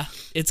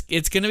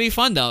 It's gonna be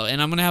fun though,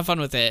 and I'm gonna have fun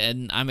with it,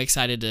 and I'm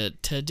excited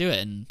to do it.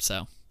 And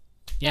so,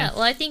 yeah.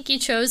 Well, I think you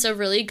chose a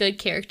really good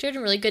character and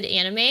a really good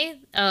anime.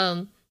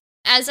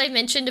 As I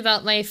mentioned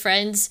about my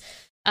friends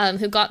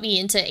who got me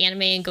into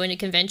anime and going to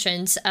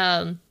conventions,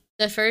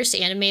 the first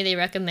anime they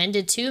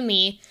recommended to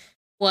me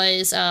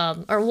was,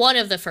 or one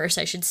of the first,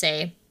 I should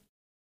say,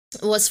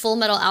 was Full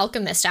Metal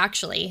Alchemist,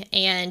 actually.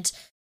 And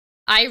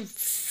I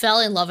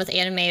fell in love with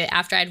anime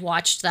after I'd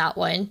watched that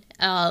one.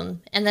 And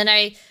then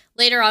I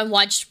later on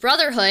watched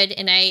Brotherhood,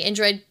 and I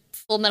enjoyed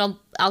Full Metal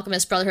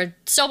Alchemist Brotherhood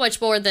so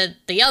much more than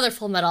the other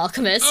Full Metal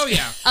Alchemist. Oh,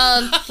 yeah.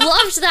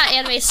 Loved that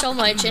anime so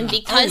much, and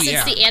because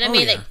it's the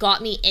anime that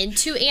got me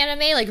into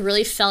anime, like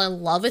really fell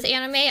in love with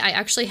anime, I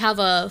actually have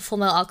a Full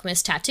Metal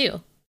Alchemist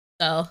tattoo.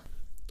 So...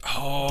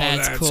 Oh,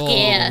 That's cool.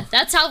 Yeah,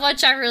 that's how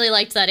much I really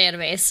liked that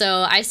anime.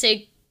 So I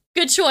say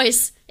good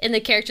choice in the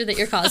character that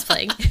you're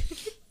cosplaying.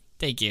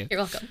 Thank you. You're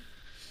welcome.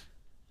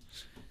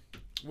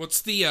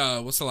 What's the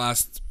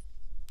last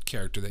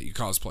character that you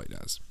cosplayed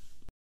as?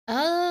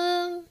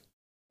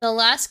 The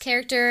last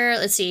character,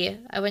 let's see.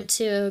 I went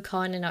to a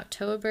con in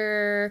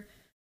October.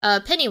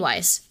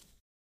 Pennywise.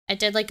 I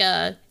did like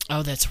a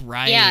Oh, that's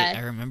right. Yeah,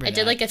 I remember I that.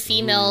 did like a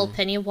female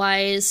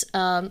Pennywise.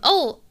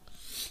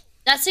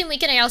 That same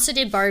weekend I also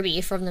did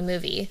Barbie from the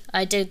movie.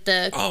 I did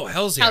the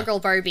hell's yeah. Cowgirl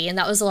Barbie, and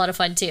that was a lot of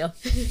fun too.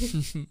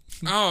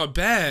 Oh, I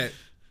bet.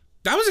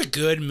 That was a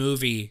good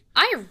movie.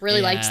 I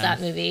really liked that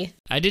movie.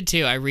 I did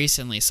too. I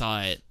recently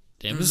saw it.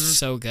 It was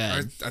so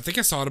good. I think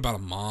I saw it about a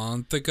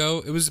month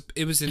ago. It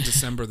was in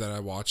December that I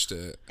watched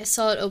it. I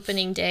saw it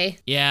opening day.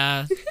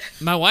 Yeah,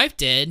 my wife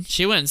did.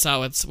 She went and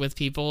saw it with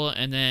people,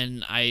 and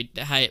then I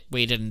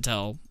waited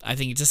until I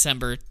think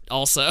December.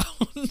 Also,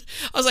 I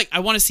was like,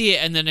 I want to see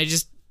it, and then I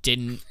just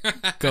didn't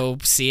go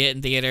see it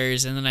in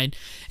theaters. And then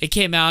it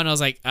came out, and I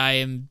was like, I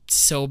am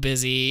so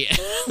busy.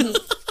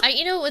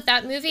 With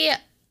that movie,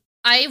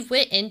 I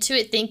went into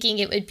it thinking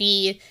it would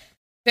be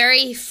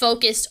very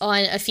focused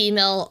on a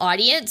female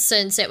audience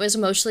since it was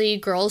mostly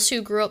girls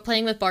who grew up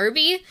playing with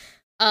Barbie.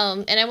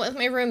 And I went with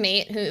my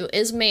roommate who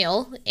is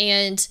male,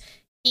 and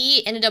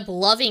he ended up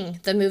loving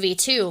the movie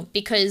too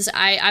because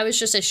I was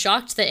just as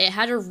shocked that it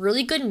had a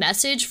really good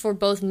message for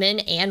both men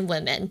and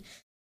women.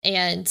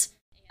 And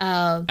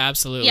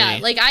Absolutely. Yeah,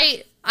 like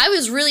I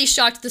was really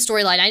shocked at the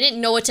storyline. I didn't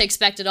know what to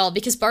expect at all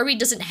because Barbie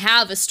doesn't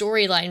have a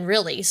storyline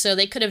really, so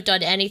they could have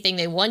done anything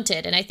they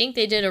wanted. And I think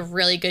they did a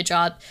really good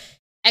job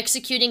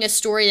executing a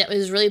story that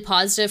was really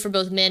positive for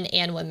both men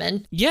and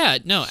women. Yeah,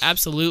 no,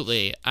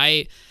 absolutely.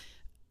 I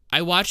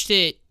watched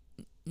it.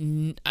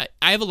 I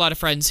have a lot of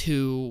friends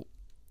who,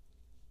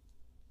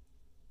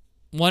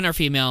 one, are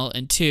female,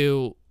 and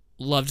two,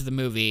 loved the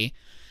movie.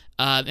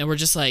 And we're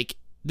just like,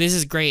 this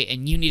is great,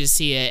 and you need to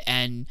see it,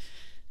 and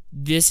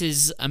this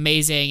is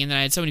amazing. And then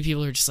I had so many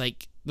people who are just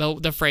like,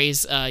 the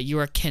phrase, you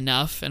are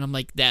Kenough, and I'm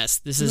like, yes,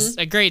 this is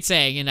a great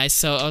saying. And I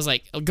was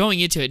like, going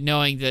into it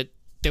knowing that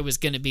there was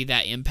going to be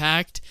that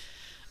impact,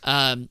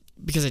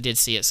 because I did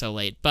see it so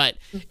late. But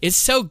it's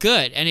so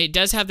good, and it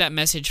does have that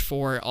message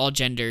for all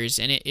genders,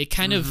 and it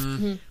kind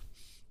of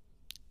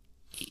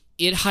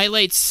it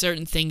highlights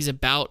certain things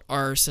about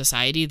our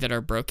society that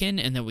are broken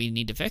and that we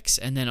need to fix,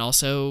 and then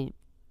also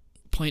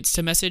points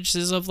to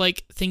messages of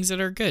like things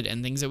that are good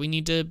and things that we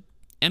need to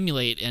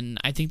emulate. And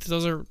I think that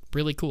those are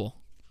really cool.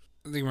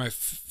 I think my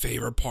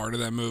favorite part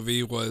of that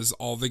movie was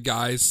all the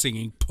guys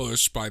singing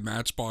Push by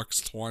Matchbox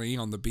 20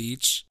 on the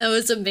beach. That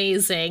was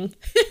amazing.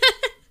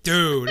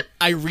 Dude.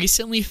 I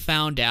recently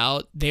found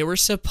out they were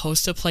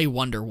supposed to play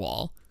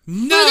Wonderwall.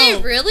 No! Were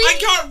they really? I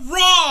got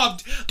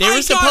robbed! They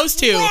were supposed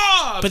to,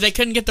 robbed! but they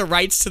couldn't get the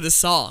rights to the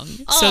song,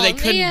 so they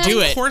couldn't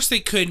do it. Of course they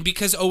couldn't,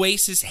 because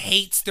Oasis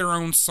hates their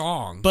own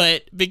song.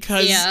 But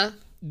because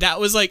that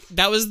was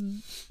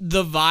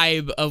the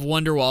vibe of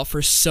Wonderwall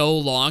for so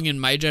long in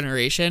my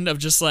generation, of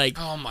just like,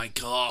 oh my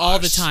god, all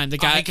the time. The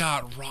guy, I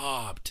got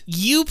robbed.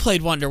 You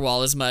played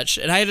Wonderwall as much,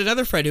 and I had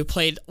another friend who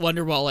played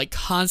Wonderwall like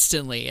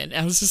constantly, and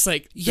I was just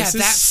like, this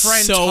is that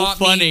friend so taught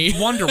funny. me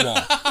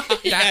Wonderwall.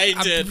 He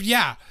did.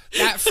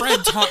 That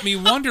friend taught me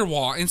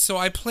Wonderwall, and so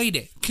I played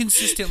it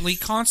consistently,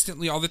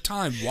 constantly, all the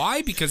time.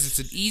 Why? Because it's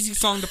an easy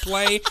song to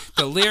play.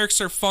 The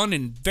lyrics are fun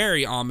and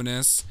very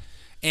ominous.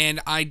 And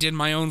I did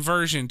my own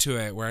version to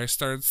it, where I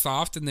started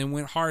soft and then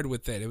went hard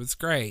with it. It was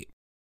great.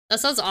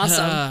 That sounds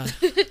awesome.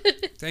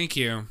 Thank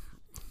you.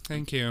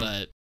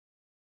 But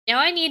now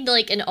I need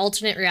like an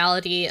alternate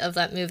reality of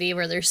that movie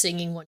where they're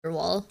singing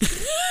Wonderwall.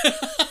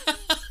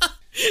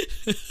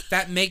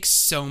 That makes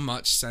so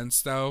much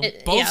sense, though.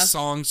 Both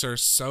songs are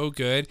so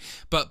good,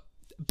 but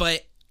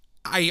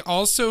I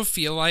also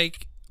feel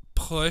like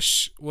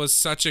Push was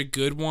such a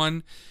good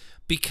one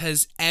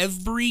because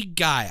every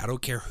guy, I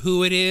don't care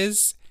who it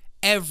is,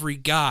 every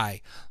guy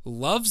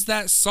loves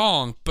that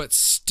song but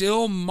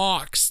still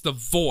mocks the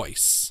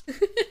voice.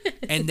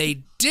 And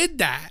they did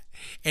that,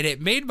 and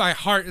it made my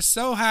heart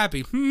so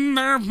happy.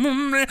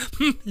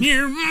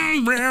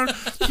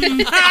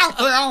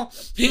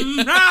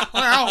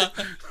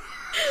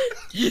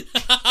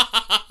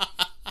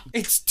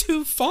 It's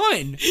too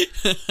fun.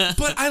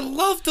 But I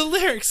love the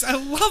lyrics. I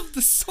love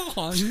the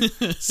song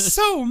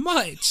so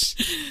much.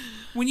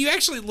 When you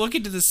actually look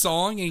into the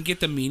song and get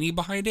the meaning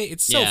behind it,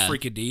 it's so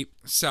freaking deep.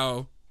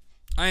 So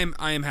I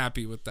am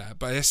happy with that,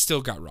 but I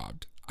still got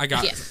robbed. I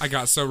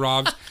got so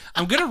robbed.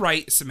 I'm gonna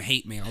write some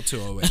hate mail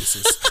to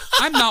Oasis.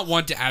 I'm not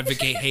one to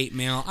advocate hate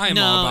mail. I am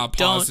all about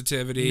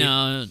positivity.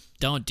 No,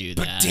 don't do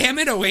that. But damn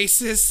it,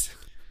 Oasis.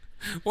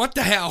 What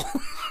the hell?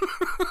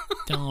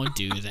 Don't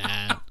do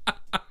that.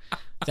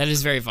 That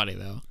is very funny,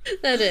 though.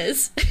 That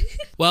is.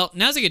 Well,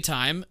 now's a good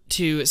time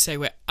to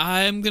segue.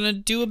 I'm going to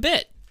do a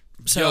bit.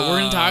 So we're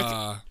going to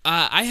talk.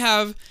 I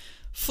have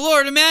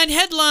Florida Man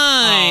headlines.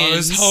 Oh, I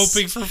was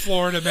hoping for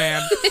Florida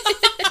Man.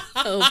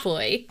 Oh,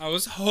 boy. I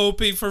was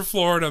hoping for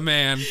Florida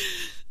Man.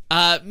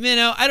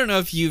 Minnow, I don't know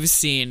if you've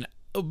seen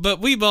but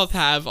we both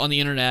have on the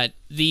internet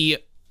the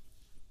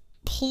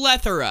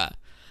plethora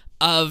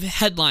of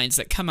headlines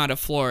that come out of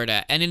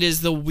Florida, and it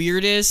is the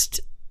weirdest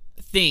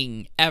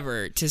thing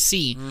ever to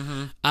see.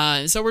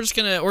 So we're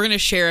gonna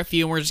share a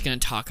few, and we're just gonna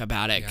talk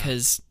about it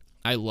because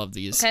I love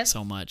these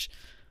so much.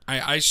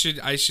 I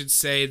should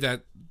say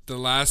that the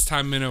last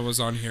time Minna was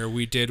on here,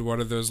 we did one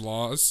of those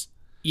laws.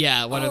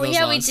 Yeah, one of those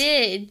laws. we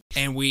did.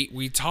 And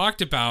we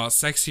talked about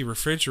sexy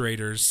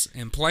refrigerators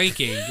and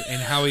planking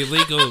and how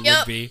illegal it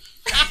would be.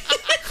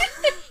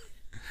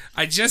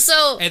 And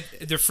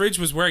the fridge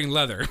was wearing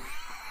leather.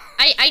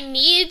 I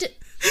need,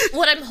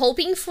 what I'm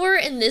hoping for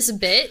in this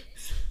bit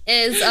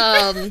is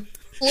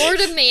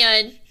Florida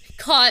man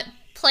caught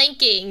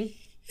planking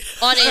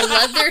on a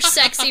leather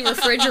sexy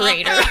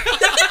refrigerator.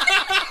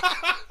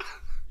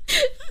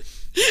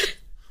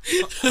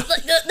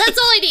 That's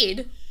all I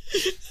need.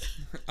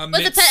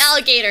 With a pet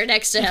alligator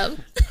next to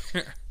him.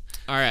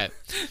 All right.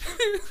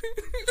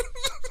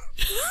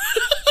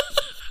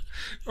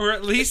 Or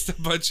at least a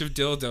bunch of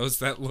dildos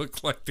that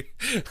look like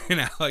an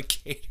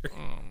alligator.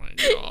 Oh my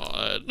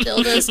god.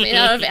 Dildos made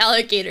out of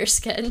alligator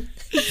skin.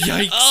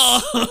 Yikes.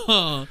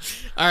 Oh.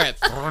 All right.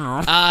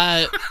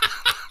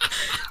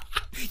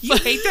 You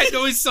hate that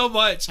noise so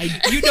much.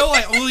 You know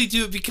I only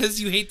do it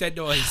because you hate that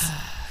noise.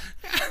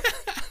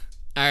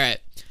 All right.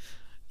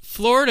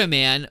 Florida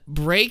man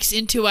breaks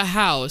into a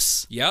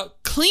house.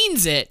 Yep.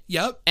 Cleans it.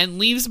 Yep. And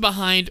leaves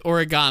behind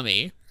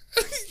origami.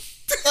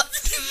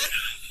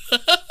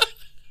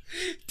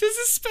 Does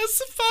it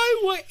specify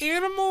what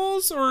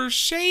animals or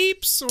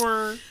shapes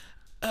or...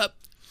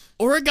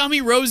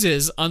 origami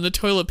roses on the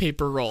toilet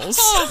paper rolls.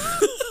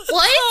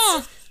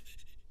 What?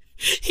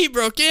 He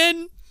broke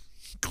in,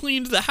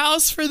 cleaned the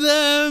house for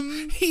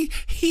them. He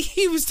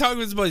was talking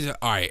with his buddies.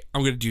 All right,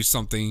 I'm going to do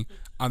something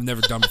I've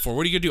never done before.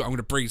 What are you going to do? I'm going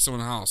to break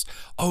someone's house.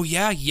 Oh,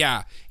 yeah.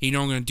 You know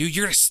what I'm going to do?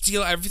 You're going to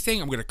steal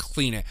everything? I'm going to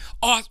clean it.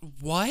 Oh,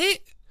 what?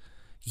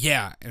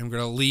 Yeah, and I'm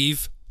going to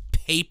leave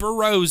paper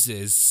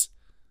roses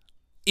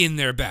in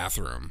their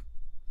bathroom.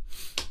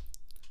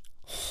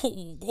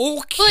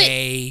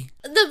 Okay.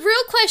 But the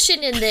real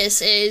question in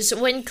this is,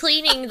 when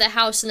cleaning the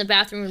house and the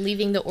bathroom and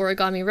leaving the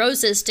origami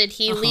roses, did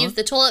he leave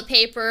the toilet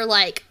paper,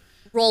 like,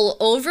 roll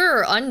over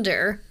or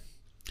under?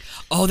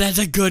 Oh, that's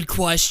a good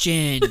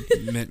question.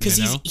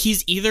 Because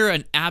he's either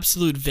an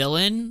absolute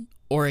villain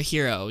or a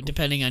hero,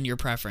 depending on your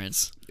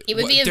preference. He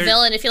would be a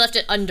villain if he left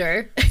it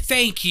under.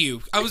 Thank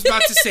you. I was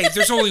about to say,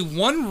 there's only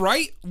one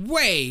right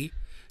way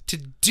to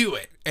do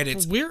it, and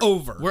it's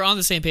over. We're on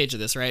the same page of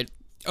this, right?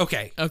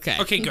 Okay,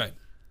 good.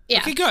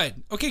 Yeah. Okay,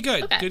 good. Okay.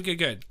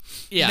 Good.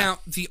 Yeah. Now,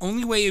 the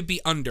only way it'd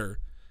be under,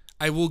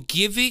 I will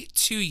give it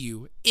to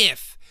you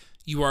if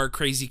you are a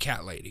crazy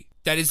cat lady.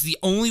 That is the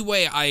only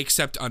way I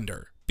accept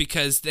under,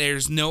 because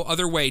there's no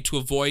other way to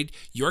avoid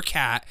your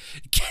cat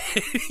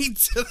getting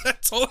to the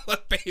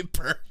toilet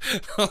paper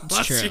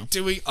unless you're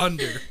doing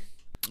under.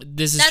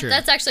 This is true.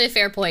 That's actually a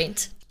fair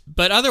point.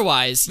 But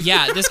otherwise,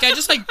 yeah, this guy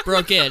just like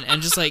broke in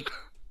and just like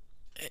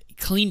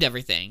cleaned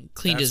everything.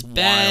 Cleaned his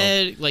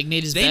bed, wild. Like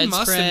made his bed They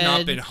must spread, have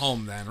not been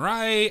home then,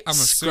 right? I'm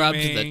scrubbed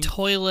assuming. the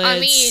toilets. I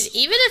mean,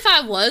 even if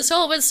I was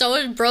home and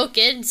someone broke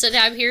in and said,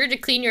 I'm here to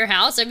clean your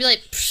house, I'd be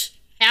like,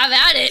 have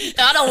at it.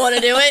 I don't want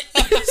to do it.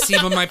 See,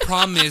 but my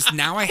problem is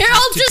now I Here, have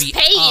I'll to just be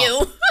pay up.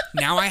 you.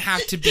 Now I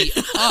have to be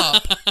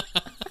up.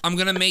 I'm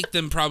going to make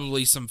them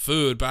probably some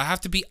food, but I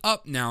have to be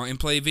up now and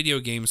play video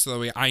games so that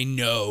way I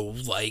know,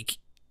 like,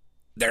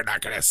 they're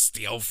not going to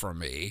steal from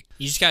me.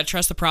 You just got to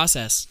trust the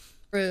process.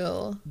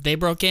 True. They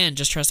broke in.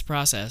 Just trust the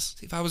process.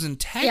 If I was in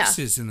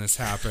Texas and this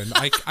happened,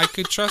 I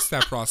could trust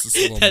that process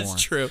a little more.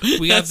 That's true.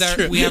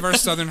 We have our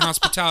southern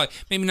hospitality.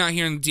 Maybe not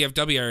here in the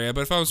DFW area,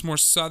 but if I was more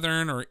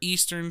southern or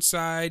eastern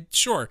side,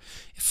 sure.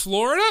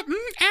 Florida?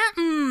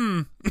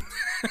 I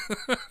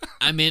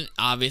mean,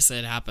 obviously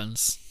it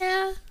happens.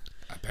 Yeah.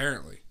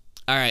 Apparently.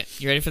 All right.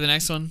 You ready for the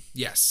next one?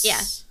 Yes.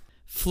 Yeah.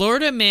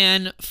 Florida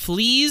man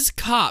flees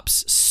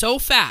cops so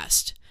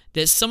fast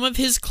that some of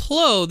his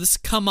clothes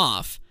come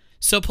off.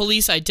 So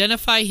police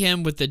identify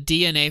him with the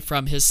DNA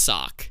from his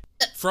sock.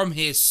 From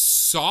his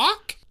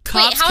sock?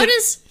 Wait, how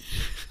does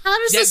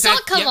the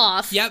sock come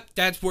off? Yep,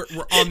 that's we're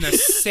on the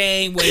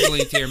same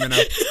wavelength here, Minna.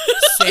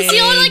 Is he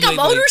on like a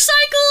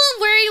motorcycle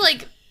wearing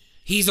like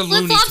he's a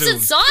Looney flip-flops Tune.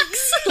 and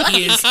socks?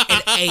 He is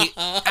an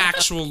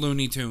actual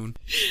Looney Tune.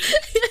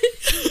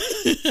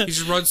 He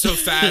just runs so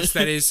fast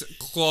that his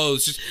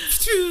clothes just...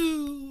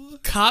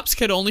 Cops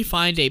could only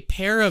find a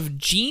pair of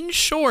jean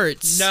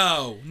shorts.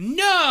 No.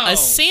 A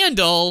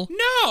sandal.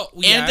 No.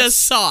 And a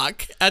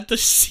sock at the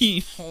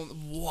scene.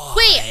 Why?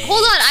 Wait,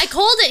 hold on. I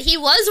called it. He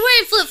was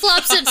wearing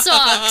flip-flops and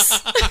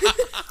socks.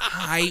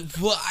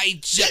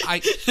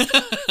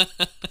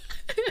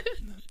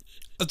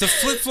 The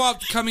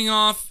flip-flop coming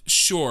off,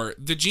 sure.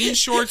 The jean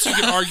shorts, you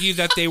could argue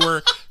that they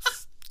were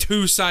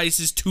 2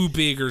 sizes too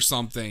big or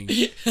something.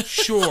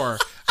 Sure.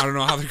 I don't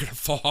know how they're going to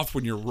fall off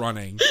when you're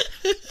running.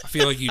 I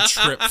feel like you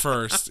trip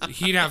first.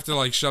 He'd have to,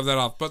 like, shove that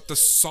off. But the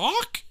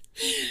sock?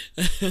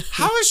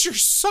 How is your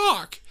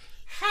sock?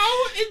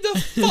 How in the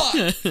fuck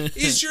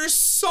is your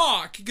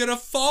sock going to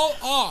fall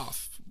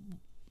off?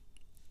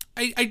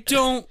 I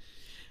don't.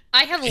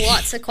 I have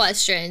lots of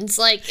questions,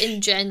 like,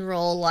 in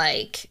general,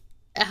 like,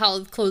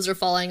 how clothes are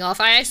falling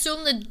off. I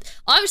assume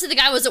obviously the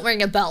guy wasn't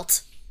wearing a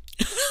belt.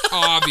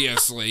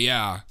 Obviously,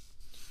 yeah.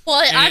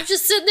 Well, I'm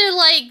just sitting there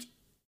like,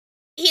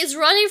 he's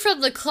running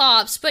from the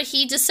cops, but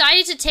he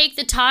decided to take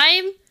the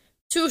time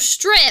to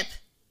strip,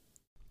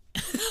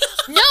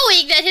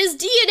 knowing that his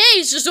DNA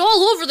is just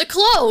all over the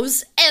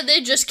clothes, and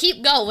then just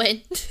keep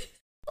going.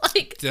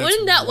 Like,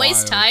 wouldn't that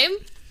waste time?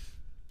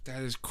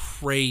 That is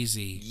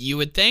crazy. You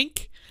would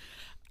think.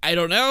 I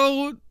don't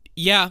know.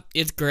 Yeah,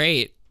 it's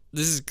great.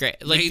 This is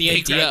great. Like, the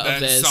idea of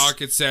this.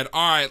 Socket said,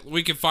 all right,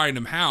 we can find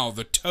him how?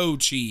 The toe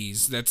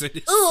cheese. That's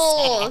it.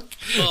 Oh.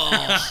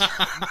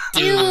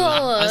 Dude,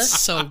 that's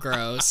so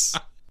gross.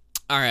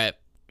 All right.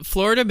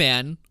 Florida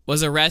man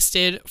was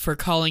arrested for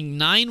calling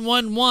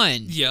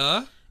 911.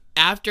 Yeah?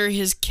 After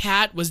his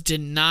cat was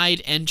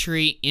denied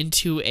entry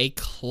into a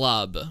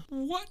club.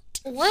 What?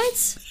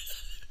 What?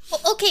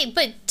 Well, okay,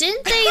 but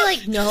didn't they,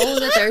 like, know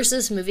that there's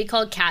this movie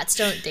called Cats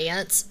Don't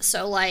Dance?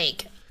 So,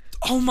 like...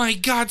 Oh my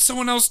god,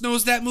 someone else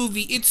knows that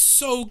movie. It's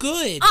so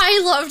good.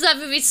 I loved that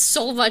movie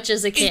so much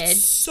as a kid.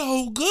 It's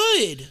so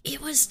good.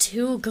 It was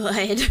too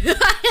good.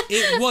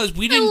 It was.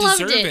 We didn't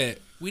deserve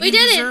it. We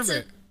didn't deserve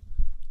it.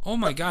 Oh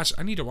my gosh,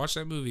 I need to watch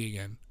that movie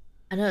again.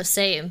 I know,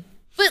 same.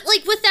 But,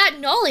 like, with that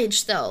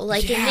knowledge, though,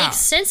 like, Yeah. it makes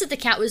sense that the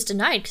cat was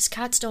denied, because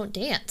cats don't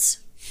dance.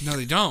 No,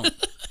 they don't.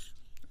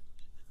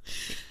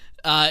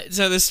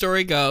 So the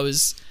story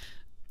goes,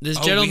 this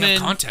We gentleman have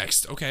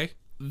context. Okay.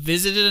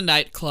 visited a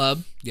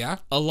nightclub Yeah?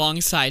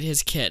 alongside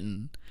his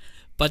kitten,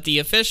 but the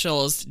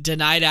officials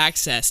denied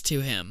access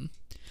to him.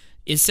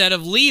 Instead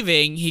of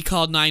leaving, he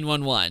called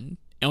 911.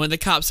 And when the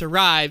cops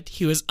arrived,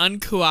 he was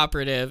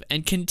uncooperative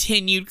and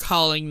continued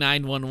calling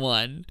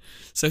 911.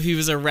 So he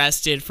was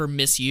arrested for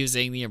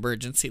misusing the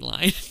emergency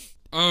line.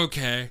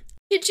 Okay.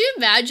 Could you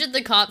imagine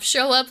the cops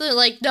show up and they're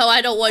like, no,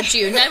 I don't want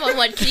you.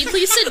 911, can you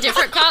please send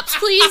different cops,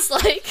 please?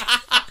 Like,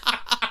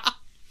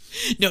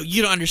 No,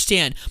 you don't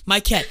understand. My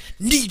cat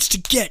needs to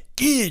get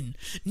in.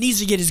 Needs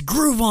to get his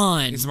groove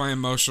on. It's my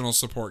emotional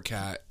support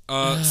cat.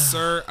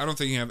 Sir, I don't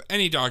think you have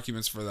any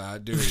documents for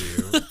that, do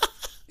you?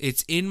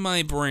 It's in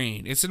my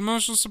brain. It's an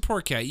emotional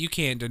support cat. You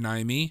can't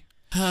deny me.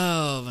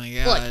 Oh my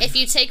god. look, if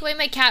you take away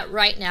my cat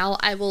right now,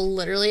 I will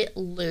literally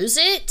lose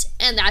it.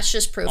 And that's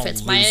just proof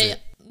it's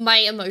my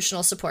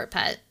emotional support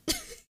pet.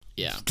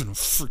 Yeah. I'm gonna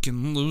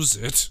freaking lose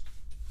it.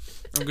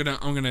 I'm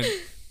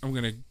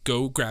gonna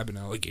go grab an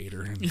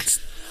alligator and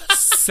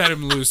set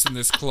him loose in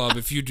this club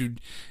if you do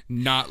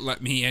not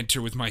let me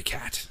enter with my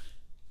cat.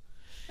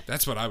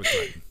 That's what I would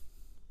threaten.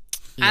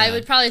 Yeah. I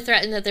would probably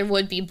threaten that there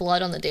would be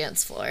blood on the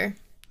dance floor.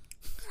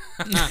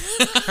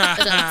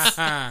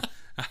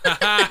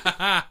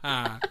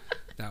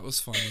 That was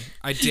funny.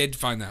 I did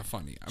find that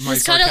funny. My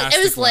it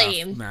was laugh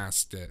lame.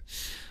 masked it.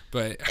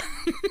 But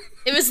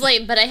It was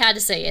lame, but I had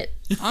to say it.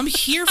 I'm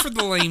here for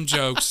the lame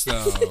jokes,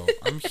 though.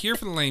 I'm here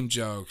for the lame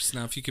jokes.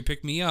 Now, if you could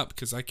pick me up,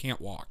 because I can't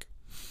walk.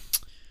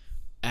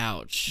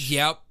 Ouch.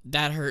 Yep.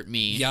 That hurt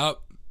me. Yep.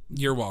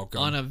 You're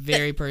welcome. On a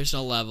very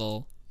personal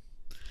level.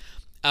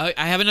 I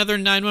have another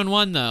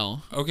 911,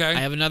 though. Okay. I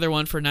have another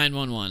one for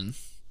 911.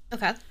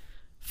 Okay.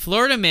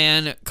 Florida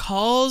man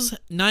calls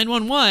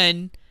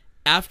 911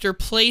 after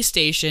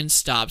PlayStation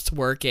stops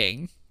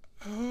working.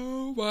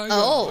 Oh, my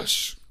Oh.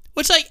 gosh.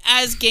 Which, like,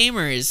 as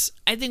gamers,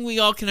 I think we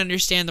all can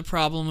understand the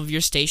problem of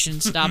your station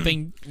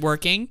stopping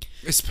working.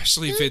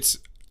 Especially if it's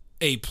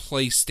a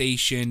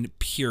PlayStation,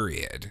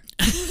 period.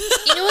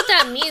 You know what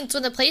that means?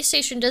 When the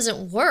PlayStation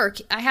doesn't work,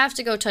 I have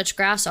to go touch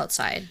grass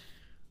outside.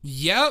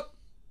 Yep.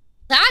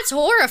 That's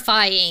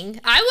horrifying.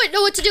 I wouldn't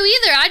know what to do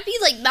either. I'd be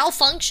like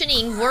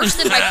malfunctioning worse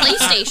than my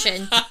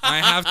PlayStation. I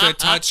have to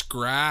touch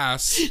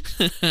grass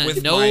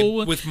with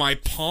No, with my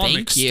palm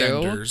thank you.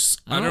 extenders.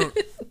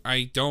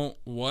 I don't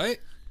what?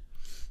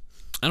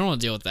 I don't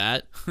want to deal with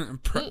that.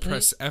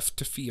 Press F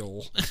to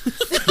feel.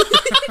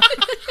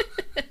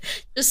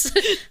 Just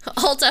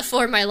Alt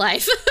F4 my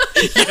life.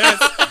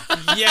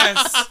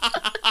 Yes.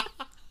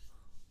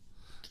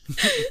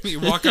 You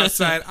walk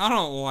outside. I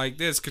don't like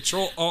this.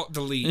 Control Alt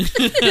Delete.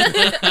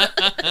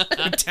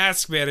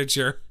 Task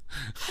manager.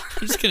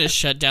 I'm just going to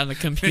shut down the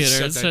computer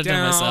Shut and that shut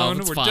down. down myself.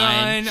 It's We're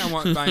fine. done. I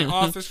want my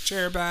office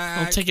chair back.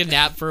 I'll take a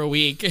nap for a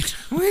week.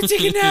 I'm gonna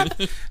take a nap.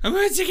 I'm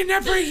gonna take a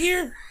nap right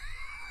here.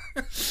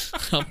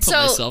 I'll put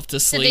myself to Did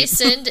sleep. they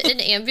send an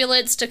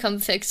ambulance to come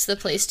fix the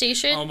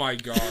PlayStation? Oh my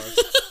gosh.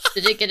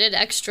 Did it get an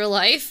extra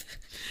life?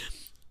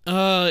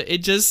 It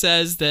just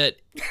says that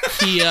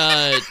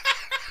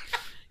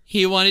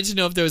he wanted to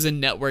know if there was a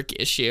network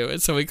issue,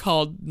 and so he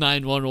called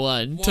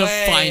 911 to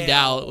find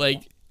out.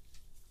 Like,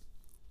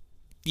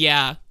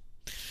 yeah.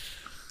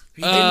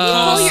 He didn't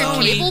Call your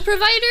Sony. cable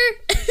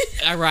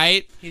provider?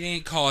 Right? He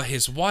didn't call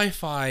his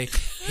Wi-Fi,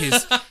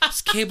 his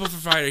cable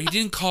provider. He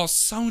didn't call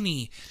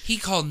Sony. He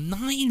called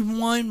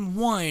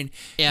 911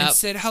 Yep. and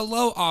said,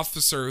 "Hello,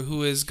 officer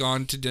who has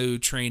gone to do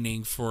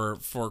training for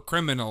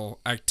criminal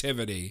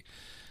activity.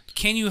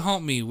 Can you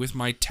help me with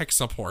my tech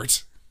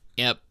support?"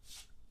 Yep.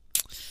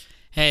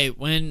 Hey,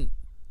 when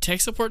Tech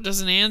support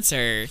doesn't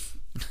answer.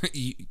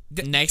 You-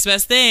 Next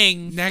best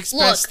thing. Next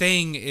Look. best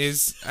thing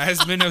is,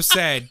 as Minnow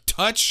said,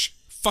 touch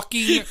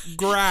fucking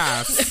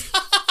grass.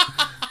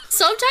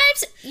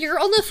 Sometimes you're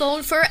on the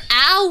phone for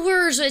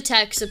hours with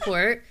tech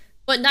support,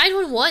 but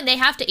 911 they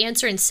have to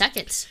answer in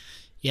seconds.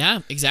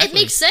 Yeah, exactly. It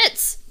makes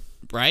sense.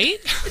 Right?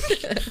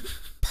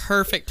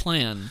 Perfect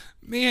plan.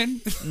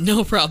 Man,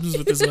 No problems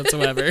with this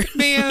whatsoever.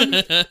 man,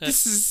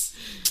 this is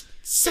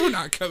so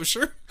not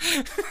kosher.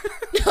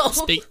 No.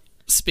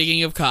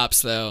 Speaking of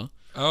cops, though.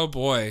 Oh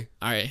boy.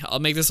 All right, I'll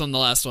make this one the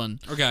last one.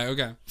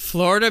 Okay.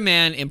 Florida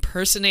man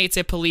impersonates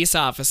a police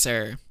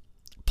officer,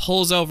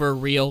 pulls over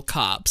real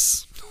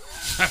cops.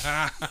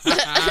 I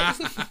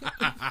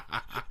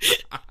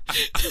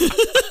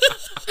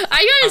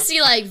gotta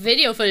see like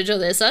video footage of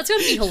this. That's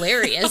gonna be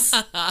hilarious.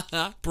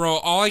 Bro,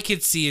 all I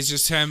could see is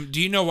just him.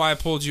 Do you know why I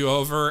pulled you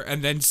over?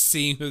 And then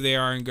seeing who they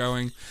are and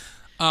going,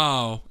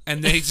 oh.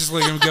 And they just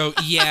let him go,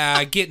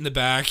 yeah, get in the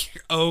back.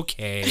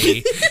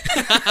 Okay.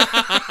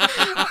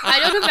 I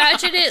don't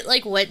imagine it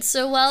like went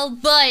so well,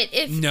 but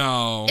if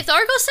No. the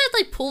article said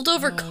like pulled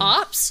over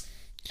cops,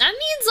 that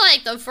means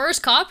like the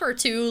first cop or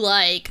two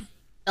like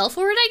fell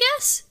for it, I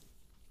guess.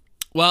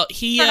 Well,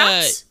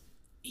 Perhaps.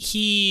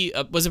 he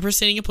was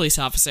impersonating a police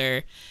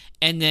officer,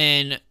 and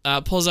then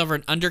pulls over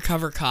an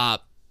undercover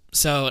cop,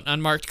 so an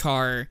unmarked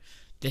car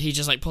that he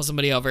just like pulls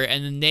somebody over,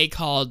 and then they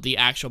called the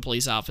actual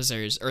police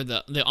officers or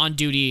the on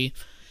duty,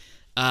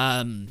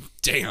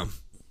 Damn.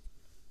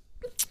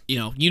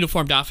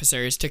 uniformed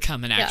officers to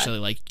come and actually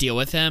like deal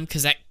with him,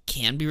 because that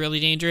can be really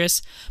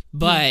dangerous.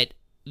 But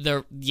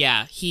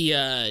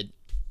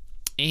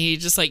he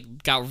just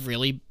like got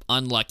really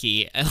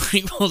unlucky and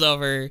like pulled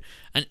over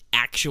an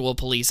actual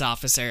police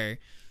officer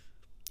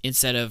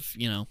instead of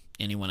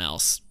anyone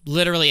else,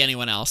 literally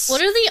anyone else.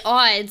 What are the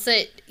odds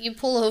that you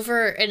pull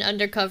over an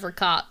undercover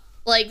cop?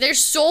 Like,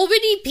 there's so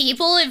many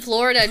people in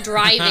Florida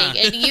driving,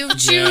 and you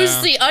choose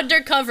Yeah. the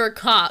undercover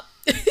cop.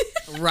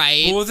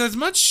 Right. Well, with as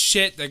much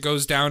shit that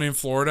goes down in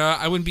Florida,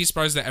 I wouldn't be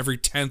surprised that every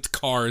 10th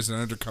car is an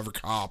undercover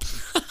cop.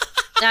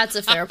 That's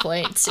a fair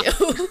point, too.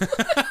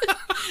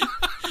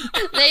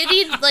 They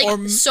need,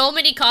 like, so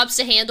many cops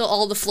to handle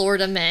all the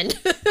Florida men.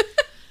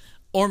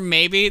 Or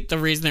maybe the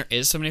reason there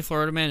is so many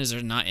Florida men is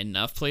there's not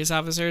enough police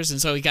officers,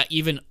 and so he got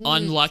even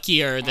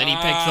unluckier that he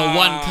picked the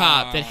one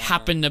cop that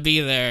happened to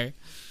be there.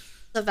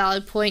 That's a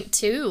valid point,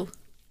 too.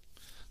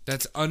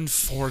 That's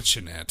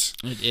unfortunate.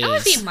 It That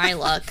would be is. my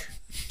luck.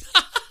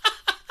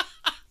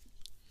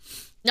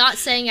 Not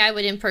saying I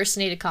would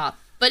impersonate a cop,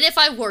 but if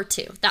I were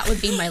to, that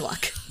would be my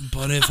luck.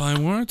 But if I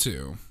were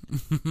to.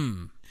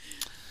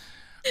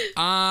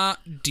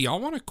 Do y'all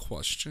want a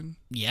question?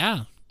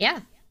 Yeah. Yeah.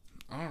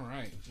 All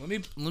right. Let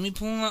me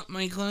pull up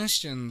my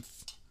questions.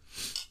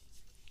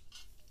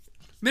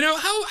 Minnow,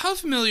 how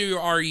familiar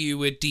are you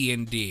with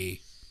D&D?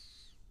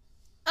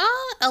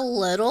 A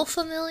little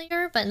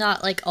familiar, but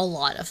not, like, a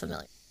lot of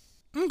familiar.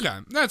 Okay,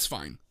 that's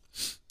fine.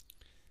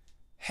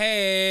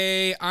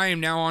 Hey, I am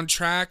now on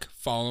track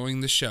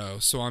following the show,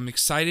 so I'm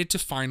excited to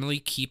finally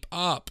keep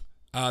up.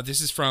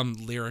 This is from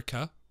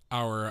Lyrica,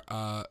 our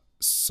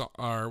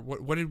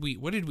what did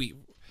we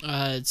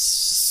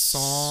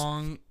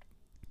song,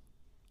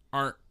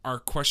 our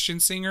question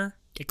singer.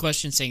 A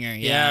question singer.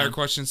 Yeah, Yeah. our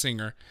question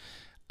singer.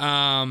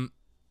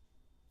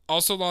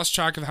 Also lost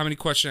track of how many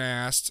questions I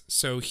asked,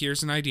 so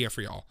here's an idea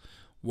for y'all.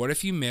 What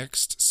if you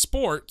mixed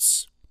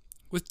sports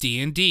with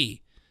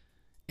D&D?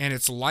 And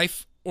it's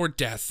life or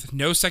death.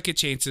 No second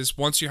chances.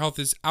 Once your health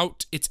is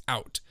out, it's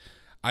out.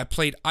 I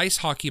played ice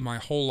hockey my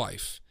whole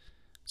life.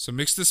 So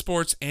mix the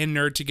sports and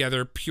nerd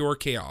together. Pure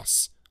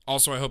chaos.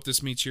 Also, I hope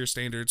this meets your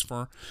standards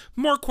for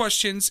more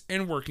questions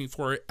and working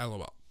for it.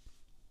 LOL.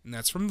 And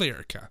that's from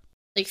Lyrica.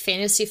 Like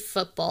fantasy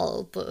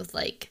football, but with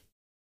like...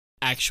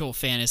 Actual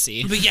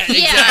fantasy. But yeah,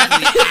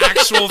 exactly.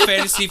 Actual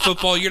fantasy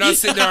football. You're not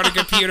sitting there on a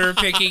computer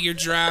picking your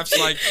drafs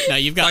like, No,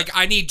 you've got like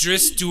I need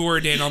Driss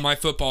Stewart in on my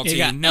football you team.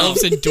 got No.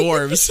 elves and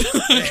dwarves.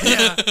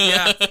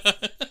 Yeah.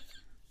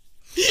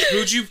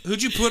 Who'd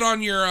you put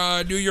on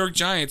your New York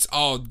Giants?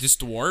 Oh, this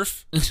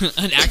dwarf?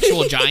 An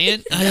actual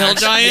giant? A hill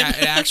giant?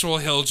 Yeah, an actual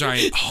hill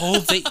giant.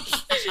 Oh,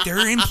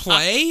 they're in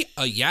play?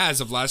 Yeah,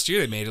 as of last year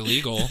they made it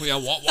legal. Yeah,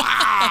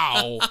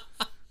 wow.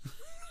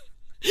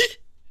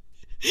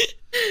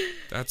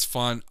 That's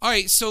fun. All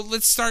right, so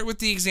let's start with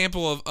the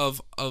example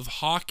of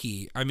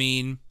hockey. I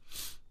mean,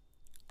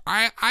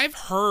 I've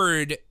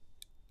heard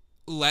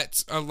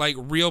like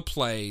real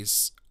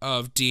plays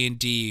of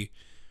D&D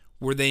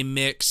where they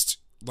mixed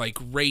like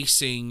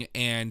racing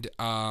and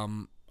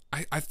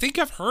I think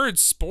I've heard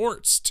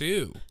sports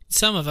too.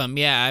 Some of them,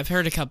 yeah. I've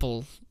heard a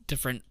couple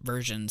different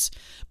versions.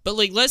 But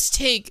like, let's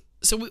take...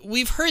 So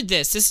we've heard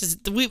this. This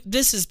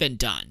has been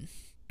done.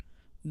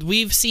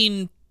 We've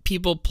seen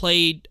people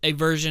play a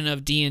version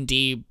of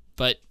D&D,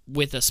 but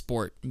with a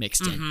sport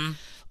mixed in.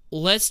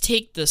 Let's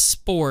take the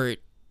sport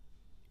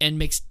and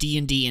mix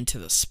D&D into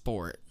the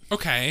sport.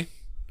 Okay.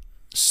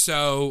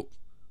 So,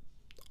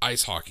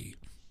 ice hockey.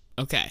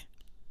 Okay.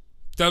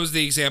 That was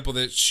the example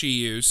that she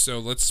used, so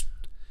let's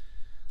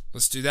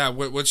do that.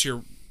 What's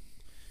your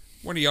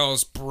What are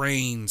y'all's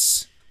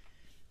brains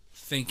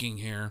thinking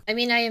here? I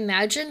mean, I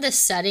imagine the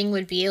setting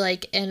would be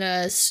like in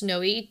a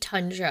snowy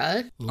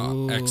tundra.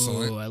 Ooh,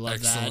 Excellent. I love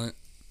Excellent.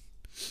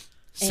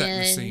 Setting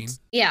the scene.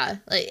 Yeah,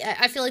 like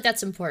I feel like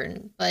that's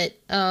important. But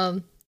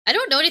I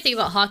don't know anything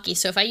about hockey,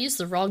 so if I use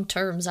the wrong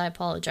terms, I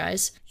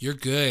apologize. You're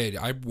good.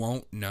 I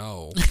won't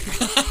know.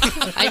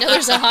 I know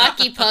there's a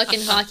hockey puck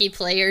and hockey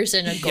players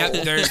and a goal.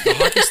 Yeah, there's the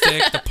hockey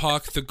stick, the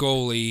puck, the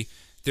goalie.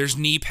 There's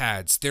knee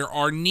pads. There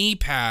are knee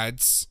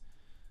pads.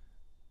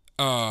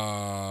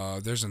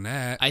 There's a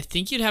net. I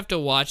think you'd have to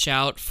watch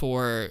out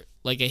for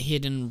like a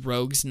hidden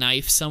rogue's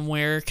knife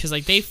somewhere, because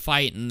like they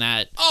fight in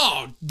that.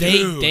 Oh,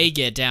 dude. They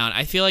get down.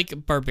 I feel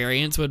like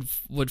barbarians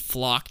would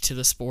flock to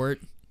the sport.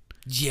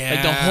 Yeah,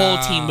 Like the whole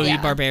team would be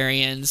Yeah.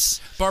 barbarians.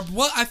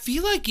 Well, I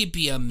feel like it'd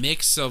be a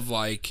mix of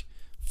like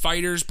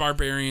fighters,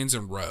 barbarians,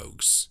 and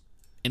rogues.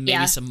 And maybe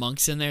Yeah. some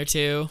monks in there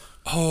too,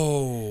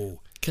 Oh,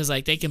 because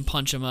like they can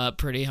punch them up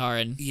pretty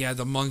hard. yeah,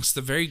 the monks,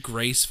 they're very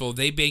graceful.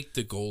 They make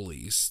the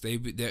goalies.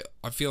 They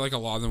I feel like a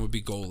lot of them would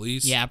be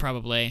goalies. Yeah,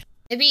 probably.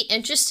 It'd be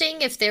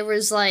interesting if there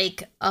was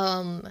like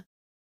and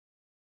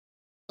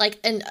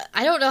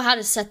I don't know how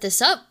to set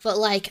this up, but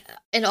like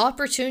an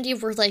opportunity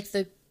where like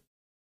the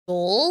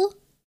goal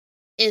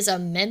is a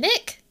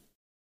mimic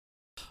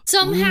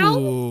somehow.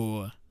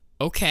 Ooh.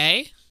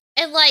 Okay.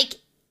 And like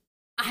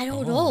I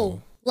don't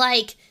know,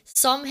 like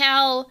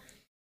somehow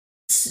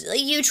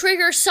you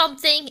trigger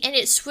something and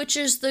it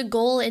switches the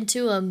goal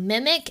into a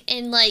mimic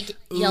and like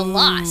you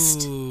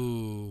lost.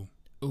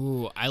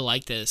 Ooh, I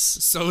like this.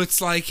 So it's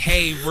like,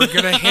 hey, we're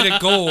gonna hit a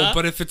goal,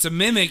 but if it's a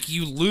mimic,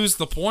 you lose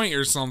the point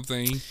or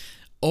something.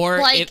 Or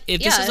Like,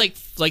 if this yeah. is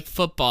like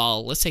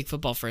football, let's take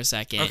football for a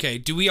second. Okay,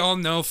 do we all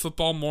know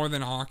football more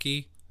than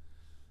hockey?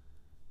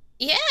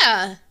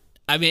 Yeah.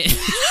 I mean,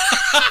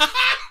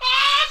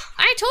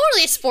 I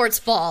totally sports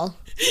ball.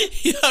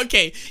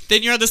 okay,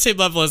 then you're on the same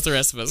level as the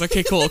rest of us.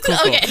 Okay, cool.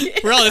 Okay.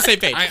 We're all on the same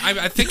page.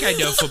 I think I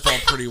know football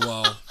pretty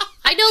well.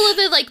 I know a little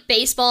bit of, like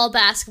baseball,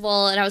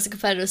 basketball, and I was a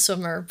competitive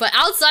swimmer. But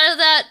outside of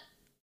that,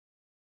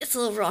 it's a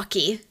little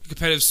rocky.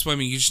 Competitive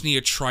swimming, you just need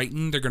a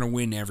Triton. They're gonna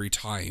win every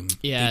time.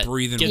 Yeah, They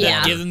breathe in give water.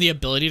 Them, give them the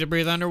ability to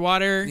breathe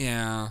underwater.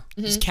 Yeah.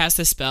 Just cast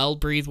a spell,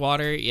 breathe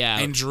water. Yeah,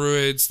 And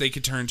druids, they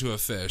could turn to a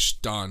fish.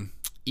 Done.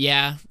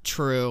 yeah,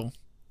 true.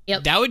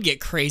 Yep. That would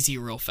get crazy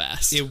real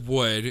fast. It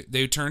would.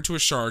 They would turn to a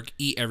shark,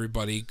 eat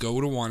everybody,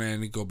 go to one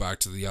end and go back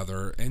to the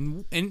other,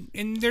 and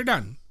they're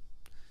done.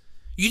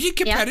 You did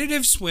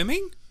competitive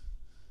swimming?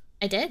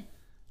 I did.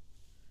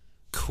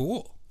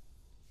 Cool.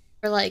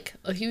 For like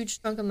a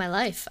huge chunk of my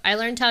life. I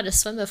learned how to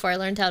swim before I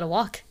learned how to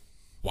walk.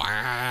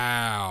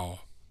 Wow.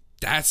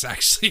 That's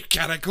actually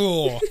kind of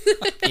cool.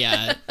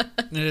 Yeah,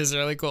 it is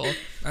really cool.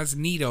 That's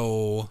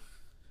neato.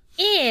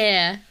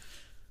 Yeah.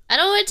 I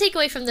don't want to take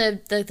away from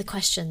the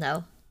question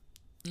though.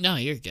 No,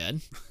 you're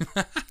good.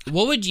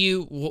 What would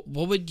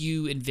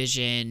you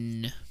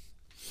envision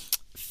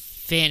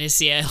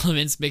fantasy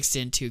elements mixed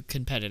into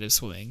competitive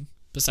swimming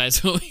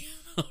besides what we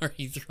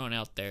already thrown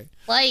out there?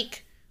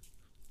 Like,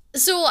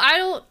 so I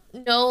don't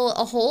know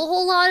a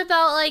whole lot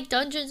about like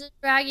Dungeons and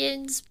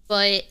Dragons,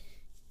 but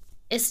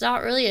it's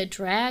not really a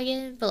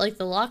dragon, but like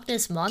the Loch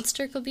Ness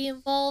monster could be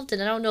involved,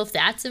 and I don't know if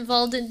that's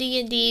involved in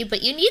D&D,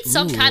 but you need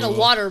some kind of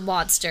water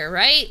monster,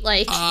 right?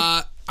 Like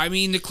I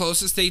mean, the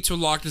closest they to a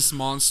Loch Ness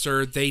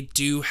monster, they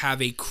do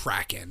have a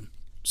kraken.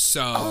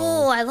 So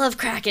oh, I love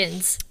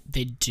krakens.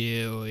 They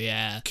do,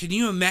 yeah. Can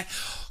you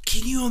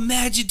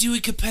imagine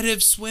doing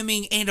competitive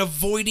swimming and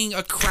avoiding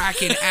a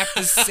kraken at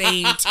the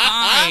same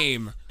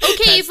time?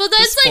 Okay, That's but the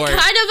that's like sport.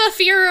 kind of a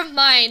fear of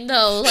mine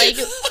though. Like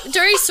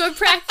during swim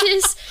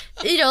practice,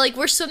 you know, like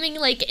we're swimming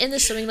like in the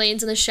swimming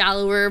lanes in the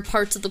shallower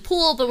parts of the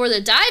pool, but where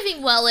the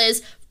diving well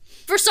is,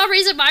 for some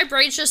reason my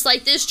brain's just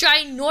like this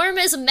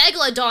ginormous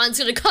megalodon's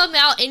gonna come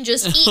out and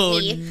just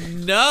eat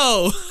me.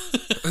 No.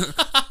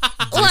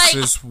 Like, This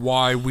is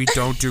why we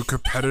don't do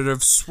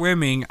competitive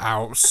swimming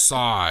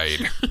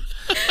outside.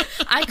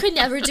 I could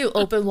never do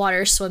open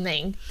water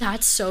swimming.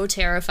 That's so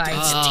terrifying.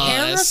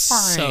 That's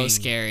so terrifying.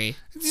 scary.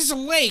 This is a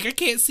lake. I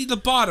can't see the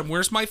bottom.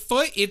 Where's my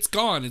foot? It's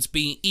gone. It's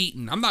being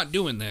eaten. I'm not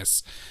doing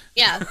this.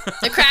 Yeah,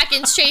 the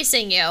kraken's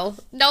chasing you.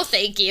 No,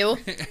 thank you.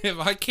 If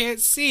I can't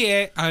see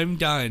it, I'm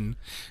done.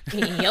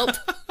 Yep.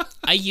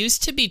 I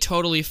used to be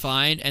totally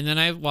fine, and then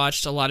I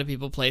watched a lot of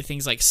people play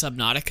things like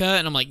Subnautica,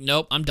 and I'm like,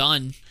 nope, I'm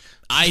done.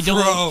 I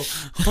don't.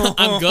 Bro.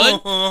 I'm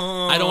good.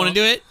 I don't want to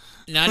do it.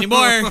 Not anymore.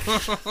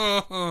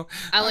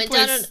 I went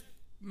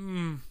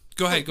down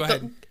Go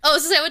ahead. Oh,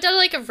 so I went down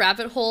like a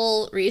rabbit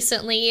hole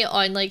recently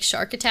on like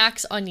shark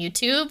attacks on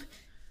YouTube.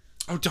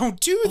 Oh, don't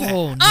do that.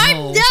 Oh no.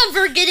 I'm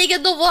never getting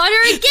in the water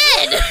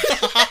again.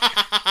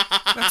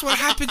 That's what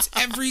happens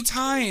every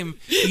time.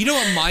 You know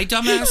what my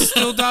dumbass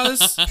still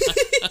does?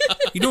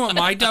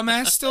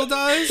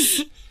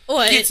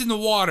 What? Gets in the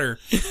water.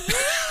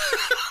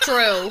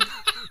 True.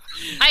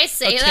 I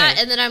say Okay. that,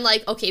 and then I'm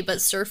like, okay, but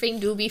surfing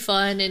do be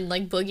fun, and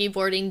like boogie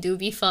boarding do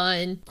be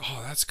fun.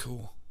 Oh, that's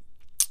cool.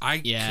 I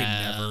Yeah.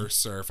 could never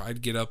surf.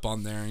 I'd get up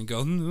on there and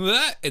go,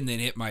 "Mwah," and then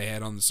hit my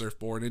head on the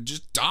surfboard and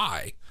just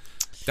die.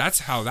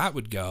 That's how that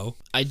would go.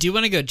 I do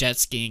want to go jet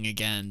skiing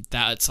again.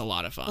 That's a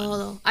lot of fun.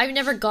 Oh, I've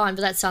never gone,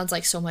 but that sounds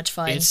like so much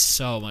fun. It's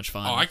so much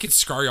fun. Oh, I could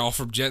scar y'all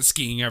from jet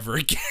skiing ever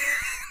again.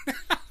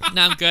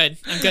 No, I'm good.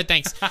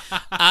 Thanks.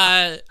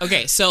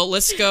 Okay, so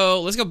let's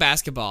go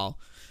basketball.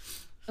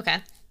 Okay.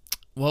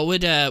 What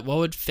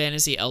would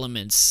fantasy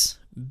elements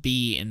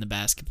be in the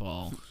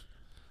basketball?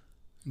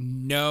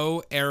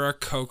 No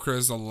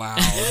Aarakocras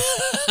allowed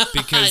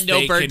because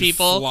No they bird can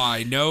people?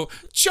 fly. No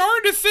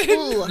Charnathan.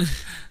 Ooh.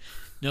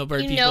 No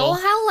bird people. You know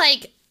how,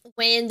 like,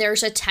 when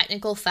there's a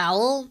technical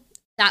foul,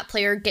 that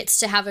player gets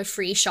to have a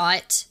free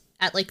shot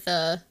at, like,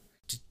 the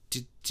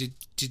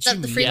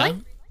free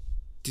line?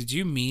 Did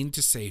you mean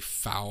to say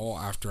foul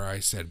after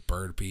I said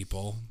bird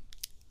people?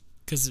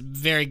 Because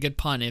very good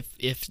pun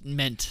if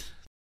meant.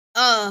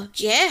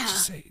 Yeah.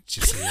 Just say it.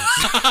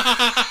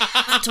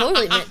 I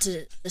totally meant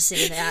to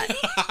say that.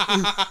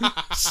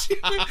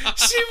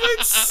 she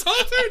went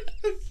southern.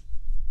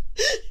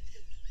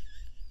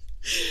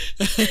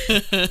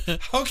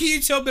 How can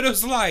you tell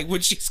Middow's lying when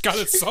she's got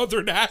a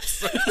southern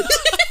accent?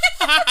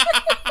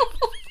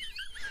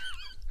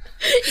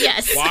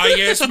 Yes. Why,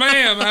 yes,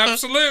 ma'am.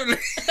 Absolutely.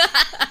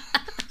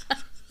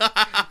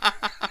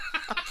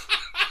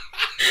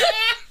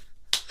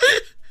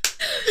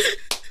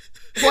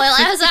 Well,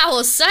 as I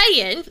was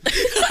saying, okay,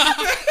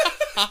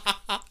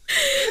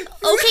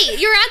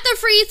 you're at the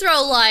free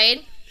throw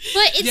line,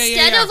 but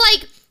instead of,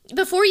 like,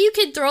 before you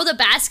can throw the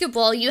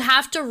basketball, you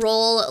have to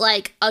roll,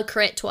 like, a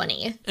crit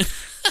 20.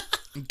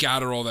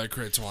 Gotta roll that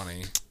crit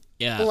 20.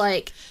 Yeah.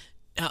 Like,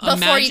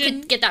 before you can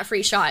get that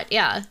free shot,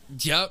 yeah.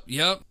 Yep.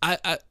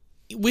 I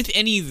with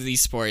any of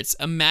these sports,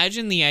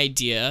 imagine the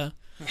idea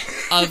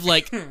of,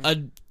 like,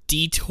 a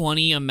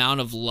D20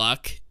 amount of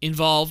luck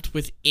involved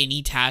with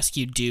any task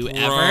you do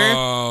ever.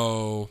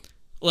 Bro.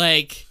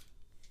 Like,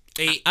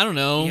 I don't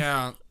know.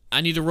 Yeah.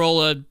 I need to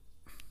roll a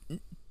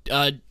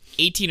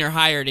 18 or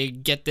higher to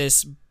get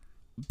this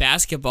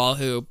basketball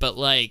hoop, but,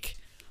 like,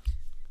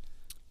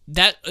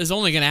 that is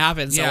only going to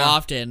happen so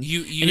often. And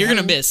you're going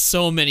to miss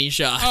so many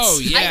shots. Oh,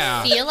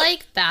 yeah. I feel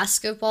like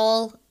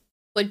basketball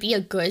would be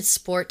a good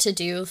sport to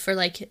do for,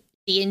 like,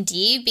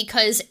 D&D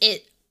because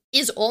it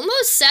is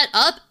almost set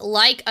up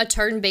like a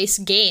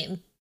turn-based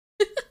game.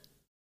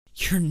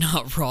 You're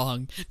not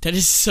wrong. That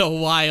is so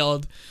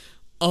wild.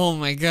 Oh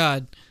my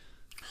god.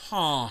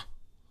 Huh.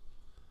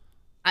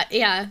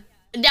 Yeah.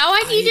 Now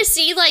I need to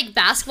see, like,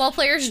 basketball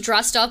players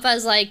dressed up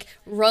as, like,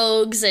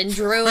 rogues and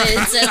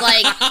druids and,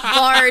 like,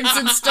 bards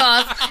and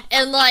stuff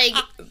and, like,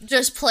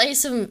 just play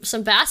some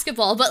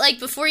basketball. But, like,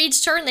 before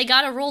each turn, they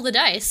gotta roll the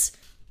dice.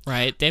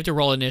 Right. They have to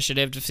roll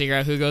initiative to figure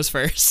out who goes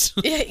first.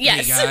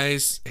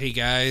 Yes. Hey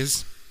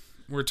guys.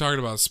 We're talking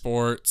about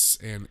sports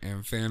and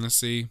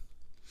fantasy.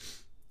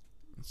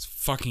 It's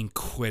fucking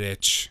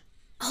Quidditch.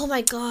 Oh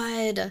my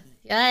god.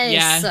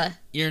 Yes. Yeah,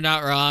 you're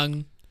not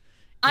wrong.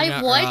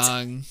 I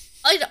want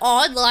an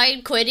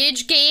online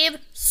Quidditch game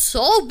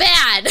so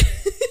bad.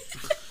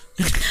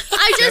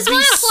 I just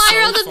want to fly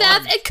around the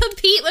map and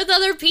compete with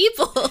other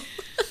people.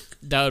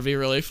 That would be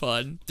really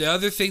fun. The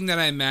other thing that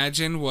I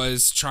imagined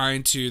was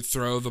trying to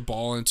throw the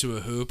ball into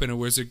a hoop and a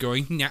wizard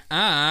going,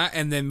 nah,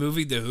 and then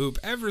moving the hoop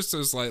ever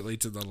so slightly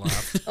to the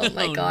left. Oh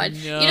my god.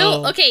 No. You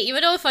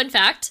know a fun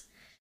fact?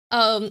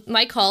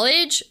 My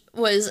college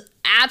was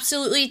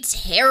absolutely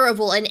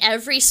terrible in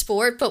every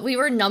sport, but we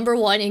were number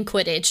 1 in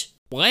Quidditch.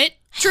 What?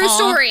 True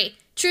story.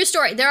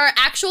 There are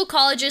actual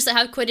colleges that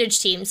have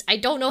Quidditch teams. I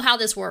don't know how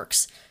this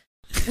works.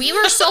 We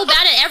were so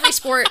bad at every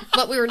sport,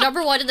 but we were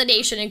number 1 in the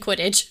nation in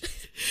Quidditch.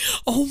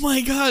 Oh my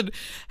god.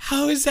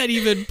 How is that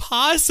even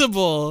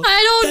possible?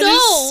 I don't know.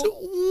 That is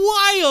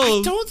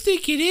wild. I don't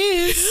think it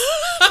is.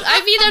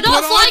 I mean, they're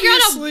not But flying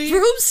around obviously- on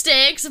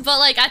broomsticks, but,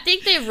 like, I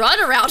think they run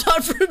around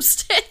on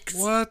broomsticks.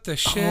 What the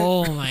shit?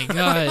 Oh my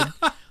god.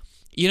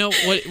 You know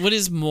what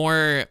is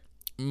more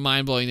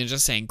mind-blowing than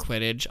just saying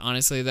Quidditch,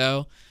 honestly,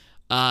 though?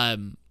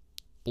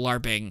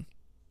 LARPing.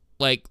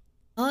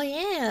 Oh,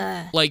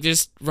 yeah. Like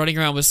just running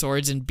around with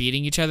swords and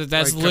beating each other.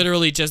 That's Like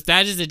literally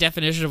that is the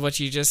definition of what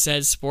you just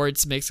said,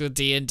 sports mixed with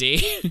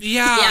D&D.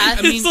 Yeah, Yeah.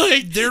 I mean, It's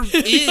like, there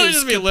you don't is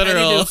just be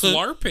literal. competitive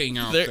LARPing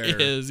out there. There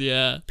is,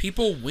 yeah.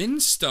 People win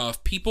stuff.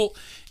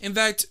 In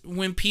fact,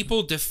 when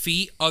people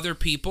defeat other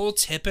people,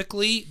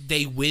 typically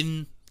they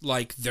win,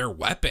 like, their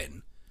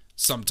weapon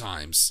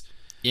sometimes.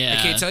 Yeah.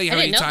 I can't tell you how I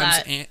many didn't know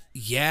times. that.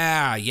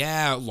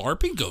 Yeah.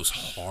 LARPing goes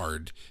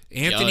hard.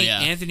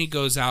 Anthony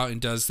goes out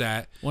and does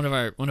that. One of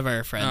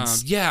our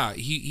friends.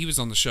 He was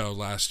on the show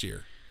last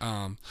year.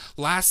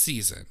 Last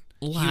season.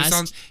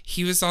 Last-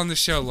 He was on the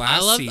show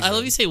last season. I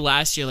love you say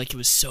last year like it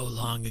was so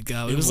long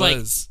ago. It was like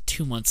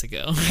 2 months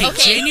ago. Hey,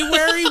 Okay.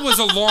 January was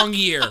a long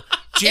year.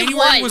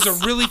 January was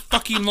was. a really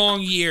fucking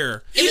long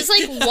year. It was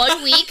like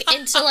 1 week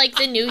into, like,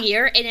 the new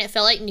year, and it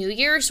felt like New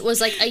Year's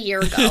was, like, a year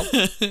ago.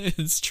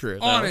 It's true.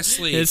 Though.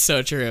 Honestly. It's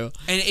so true.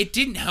 And it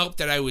didn't help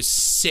that I was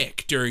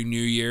sick during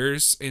New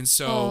Year's. And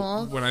so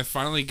Aw. when I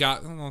finally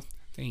got... Oh,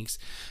 thanks.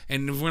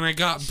 And when I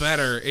got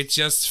better, it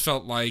just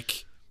felt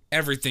like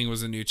everything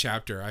was a new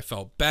chapter. I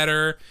felt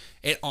better.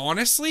 It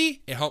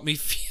honestly, it helped me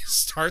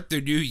start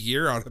the new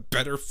year on a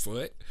better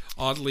foot,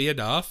 oddly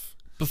enough.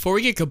 Before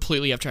we get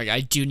completely off track,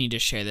 I do need to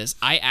share this.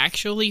 I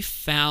actually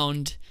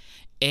found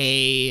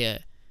a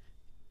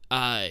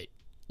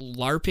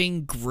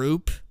LARPing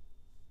group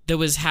that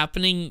was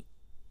happening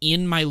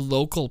in my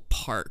local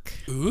park.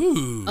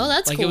 Ooh. Oh,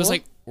 that's like cool. It was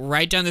like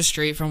right down the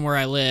street from where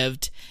I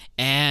lived,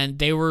 and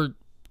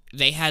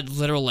they had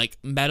literal like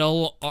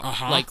metal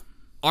like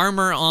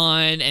armor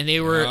on, and they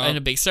were in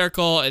a big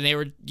circle, and they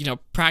were, you know,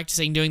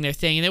 practicing doing their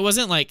thing. And it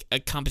wasn't like a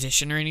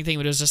competition or anything,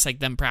 but it was just like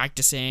them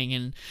practicing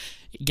and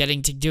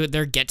getting to do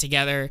their get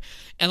together.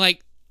 And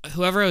like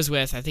whoever I was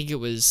with, I think it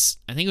was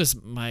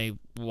my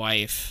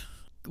wife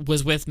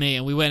was with me,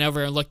 and we went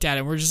over and looked at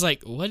it, and we're just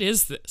like, what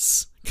is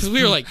this? Because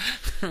we were like,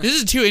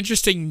 this is too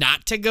interesting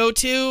not to go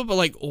to, but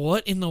like,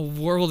 what in the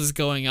world is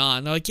going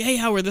on? They're like,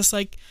 yeah, we're this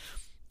like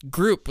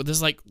group with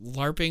this like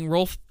LARPing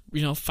role,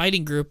 you know,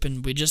 fighting group,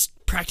 and we just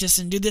practice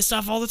and do this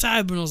stuff all the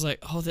time. And I was like,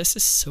 oh, this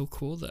is so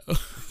cool though.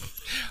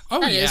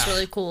 That is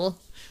really cool.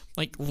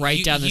 Like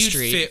down the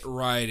street. You'd fit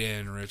right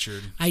in,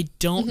 Richard. I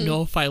don't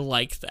know if I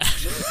like that. I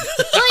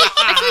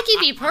feel like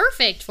you'd be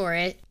perfect for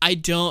it. I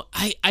don't.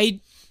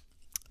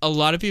 A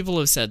lot of people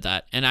have said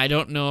that, and I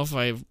don't know if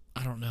I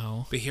don't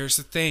know. But here's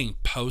the thing.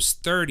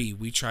 Post 30,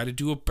 we try to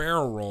do a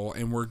barrel roll,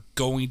 and we're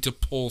going to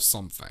pull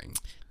something.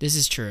 This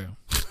is true.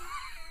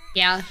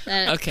 Yeah.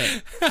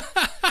 Okay.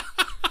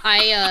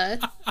 I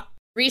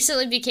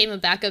recently became a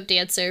backup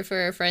dancer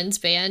for a friend's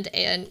band,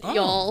 and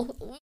y'all,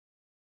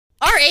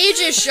 our age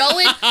is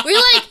showing. We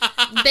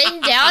like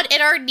bend down,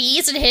 and our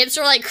knees and hips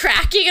are like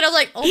cracking, and I'm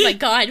like, oh my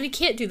god, we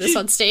can't do this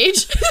on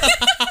stage.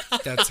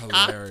 That's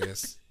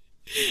hilarious.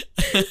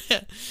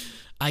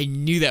 I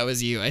knew that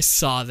was you. I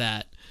saw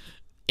that.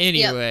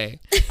 Anyway,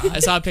 I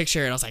saw a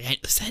picture and I was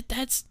like,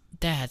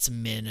 that's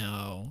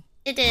Minnow.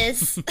 It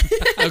is.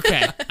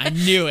 Okay, I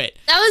knew it.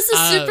 That was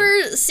the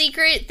super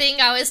secret thing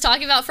I was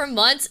talking about for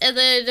months, and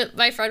then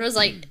my friend was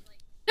like,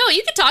 no,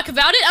 you can talk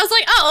about it. I was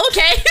like, oh,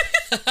 okay.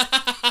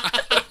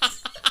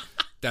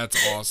 That's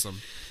awesome.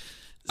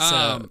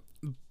 So,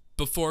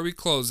 before we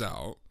close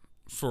out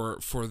for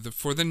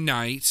the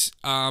night,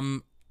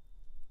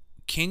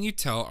 can you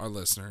tell our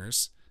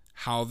listeners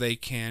how they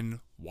can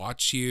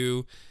watch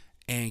you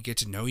and get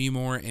to know you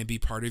more and be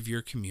part of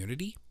your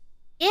community?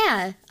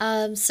 Yeah.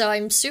 So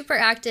I'm super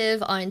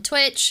active on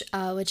Twitch,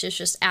 which is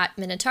just at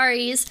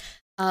Minataris.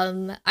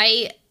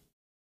 I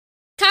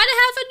kind of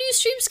have a new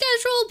stream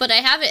schedule, but I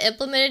haven't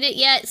implemented it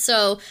yet.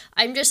 So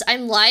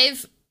I'm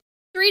live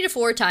 3 to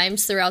 4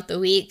 times throughout the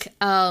week.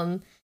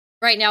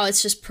 Right now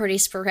it's just pretty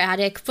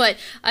sporadic, but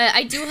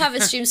I do have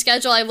a stream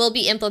schedule I will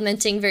be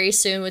implementing very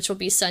soon, which will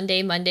be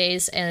Sunday,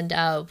 Mondays, and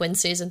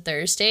Wednesdays and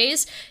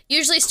Thursdays.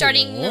 Usually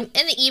starting in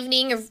the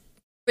evening of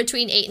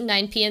between 8 and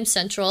 9 p.m.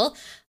 Central.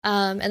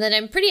 And then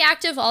I'm pretty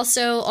active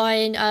also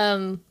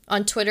on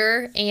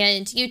Twitter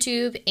and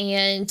YouTube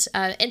and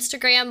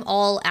Instagram,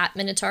 all at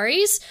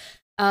Minataris.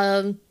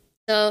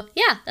 So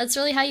yeah, that's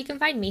really how you can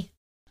find me.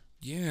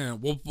 Yeah,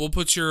 we'll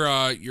put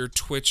your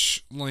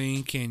Twitch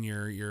link and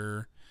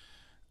your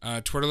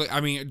Twitter link. I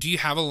mean, do you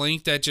have a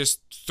link that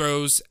just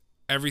throws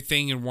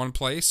everything in one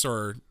place,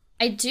 or?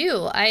 I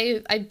do.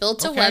 I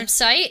built a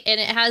website, and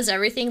it has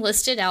everything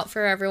listed out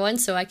for everyone,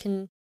 so I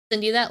can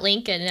send you that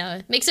link, and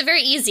it makes it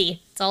very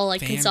easy. It's all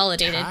like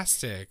consolidated.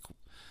 Fantastic.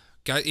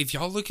 Guys, if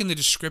y'all look in the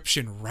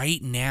description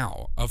right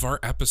now of our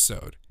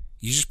episode,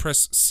 you just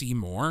press see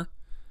more.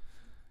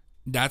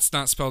 That's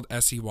not spelled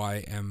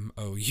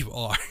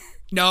SEYMOUR.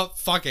 No,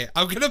 fuck it.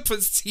 I'm going to put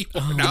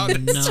C1 now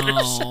in the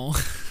description.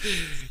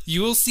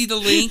 You will see the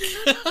link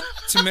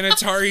to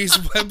Minatari's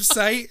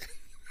website.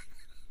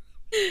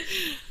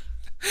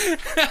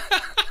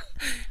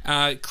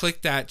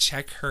 Click that.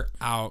 Check her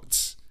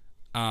out.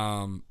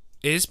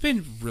 It's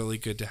been really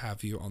good to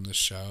have you on the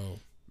show.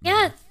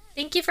 Yeah.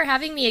 Thank you for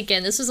having me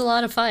again. This was a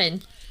lot of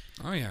fun.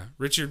 Oh, yeah.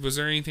 Richard, was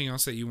there anything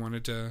else that you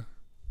wanted to...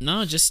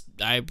 No, just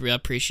I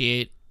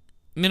appreciate...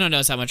 Minnow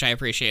knows how much I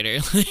appreciate her.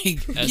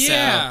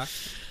 Yeah.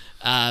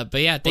 So,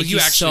 but yeah, thank you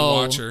actually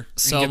watch her and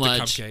so get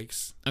much. the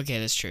cupcakes. Okay,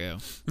 that's true.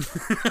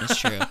 That's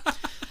true.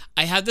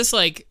 I had this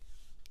like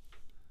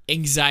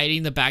anxiety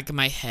in the back of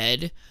my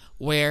head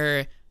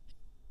where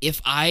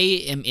if I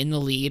am in the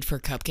lead for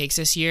cupcakes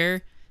this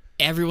year,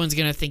 everyone's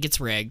gonna think it's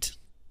rigged,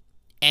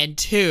 and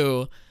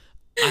 2,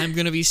 I'm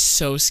gonna be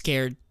so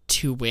scared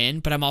to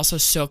win, but I'm also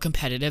so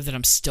competitive that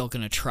I'm still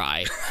gonna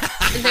try.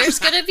 There's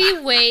gonna be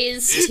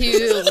ways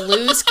to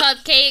lose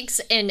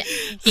cupcakes and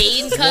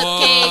gain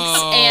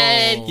cupcakes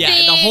and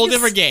yeah, the whole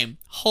different game.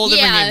 Different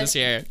game this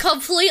year.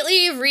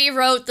 Completely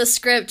rewrote the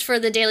script for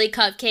the daily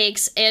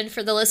cupcakes, and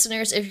for the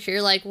listeners, if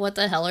you're like, what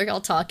the hell are y'all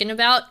talking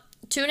about?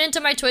 Tune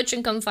into my Twitch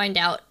and come find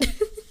out.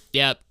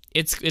 Yep,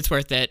 it's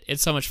worth it.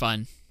 It's so much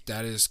fun.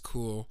 That is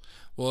cool.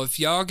 Well, if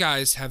y'all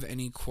guys have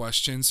any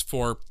questions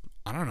for,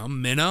 I don't know,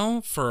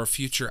 Minnow for a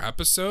future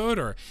episode,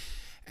 or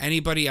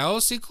anybody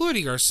else,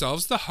 including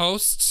ourselves, the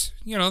hosts,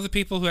 the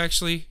people who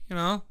actually,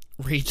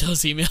 Read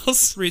those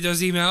emails. Read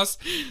those emails.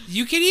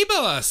 You can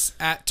email us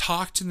at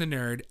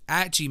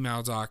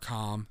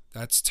talktothenerd@gmail.com.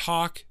 That's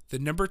talk, the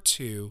number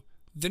 2,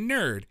 the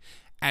nerd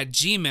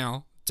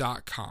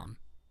 @gmail.com.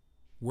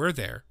 We're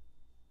there,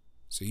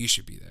 so you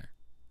should be there.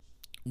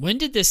 When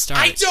did this start?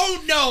 I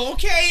don't know,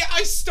 okay?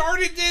 I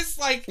started this,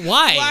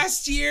 Why?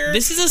 last year.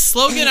 This is a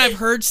slogan I've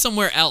heard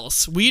somewhere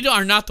else. We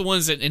are not the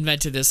ones that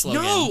invented this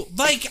slogan. No,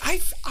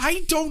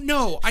 I don't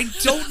know. I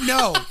don't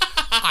know.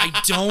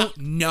 I don't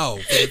know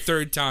for the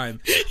third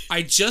time.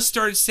 I just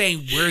started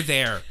saying we're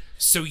there,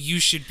 so you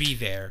should be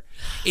there.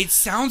 It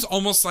sounds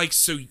almost like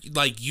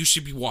you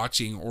should be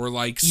watching or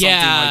something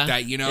like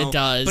that, you know? It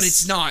does. But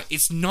it's not.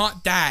 It's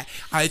not that.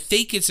 I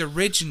think it's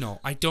original.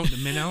 I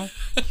don't know.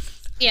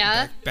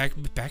 Yeah.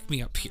 Back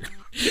me up here.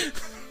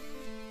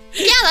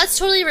 Yeah, that's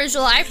totally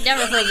original. I've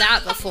never heard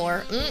that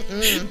before.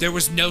 There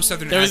was no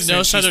southern accent. There was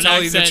no southern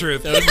accent. She's telling the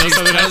truth. There was no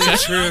southern accent. The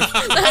truth.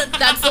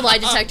 That's the lie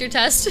detector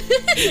test.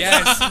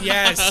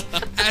 Yes.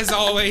 As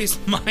always,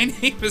 my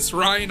name is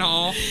Ryan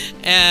Hall.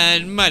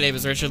 And my name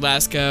is Richard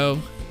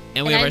Lasco.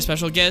 And we have our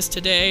special guest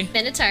today.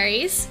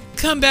 Minataris.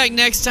 Come back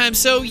next time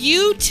so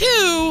you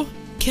too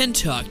can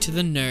talk to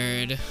the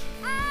nerd.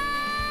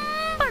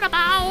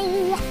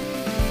 Ba-da-bow.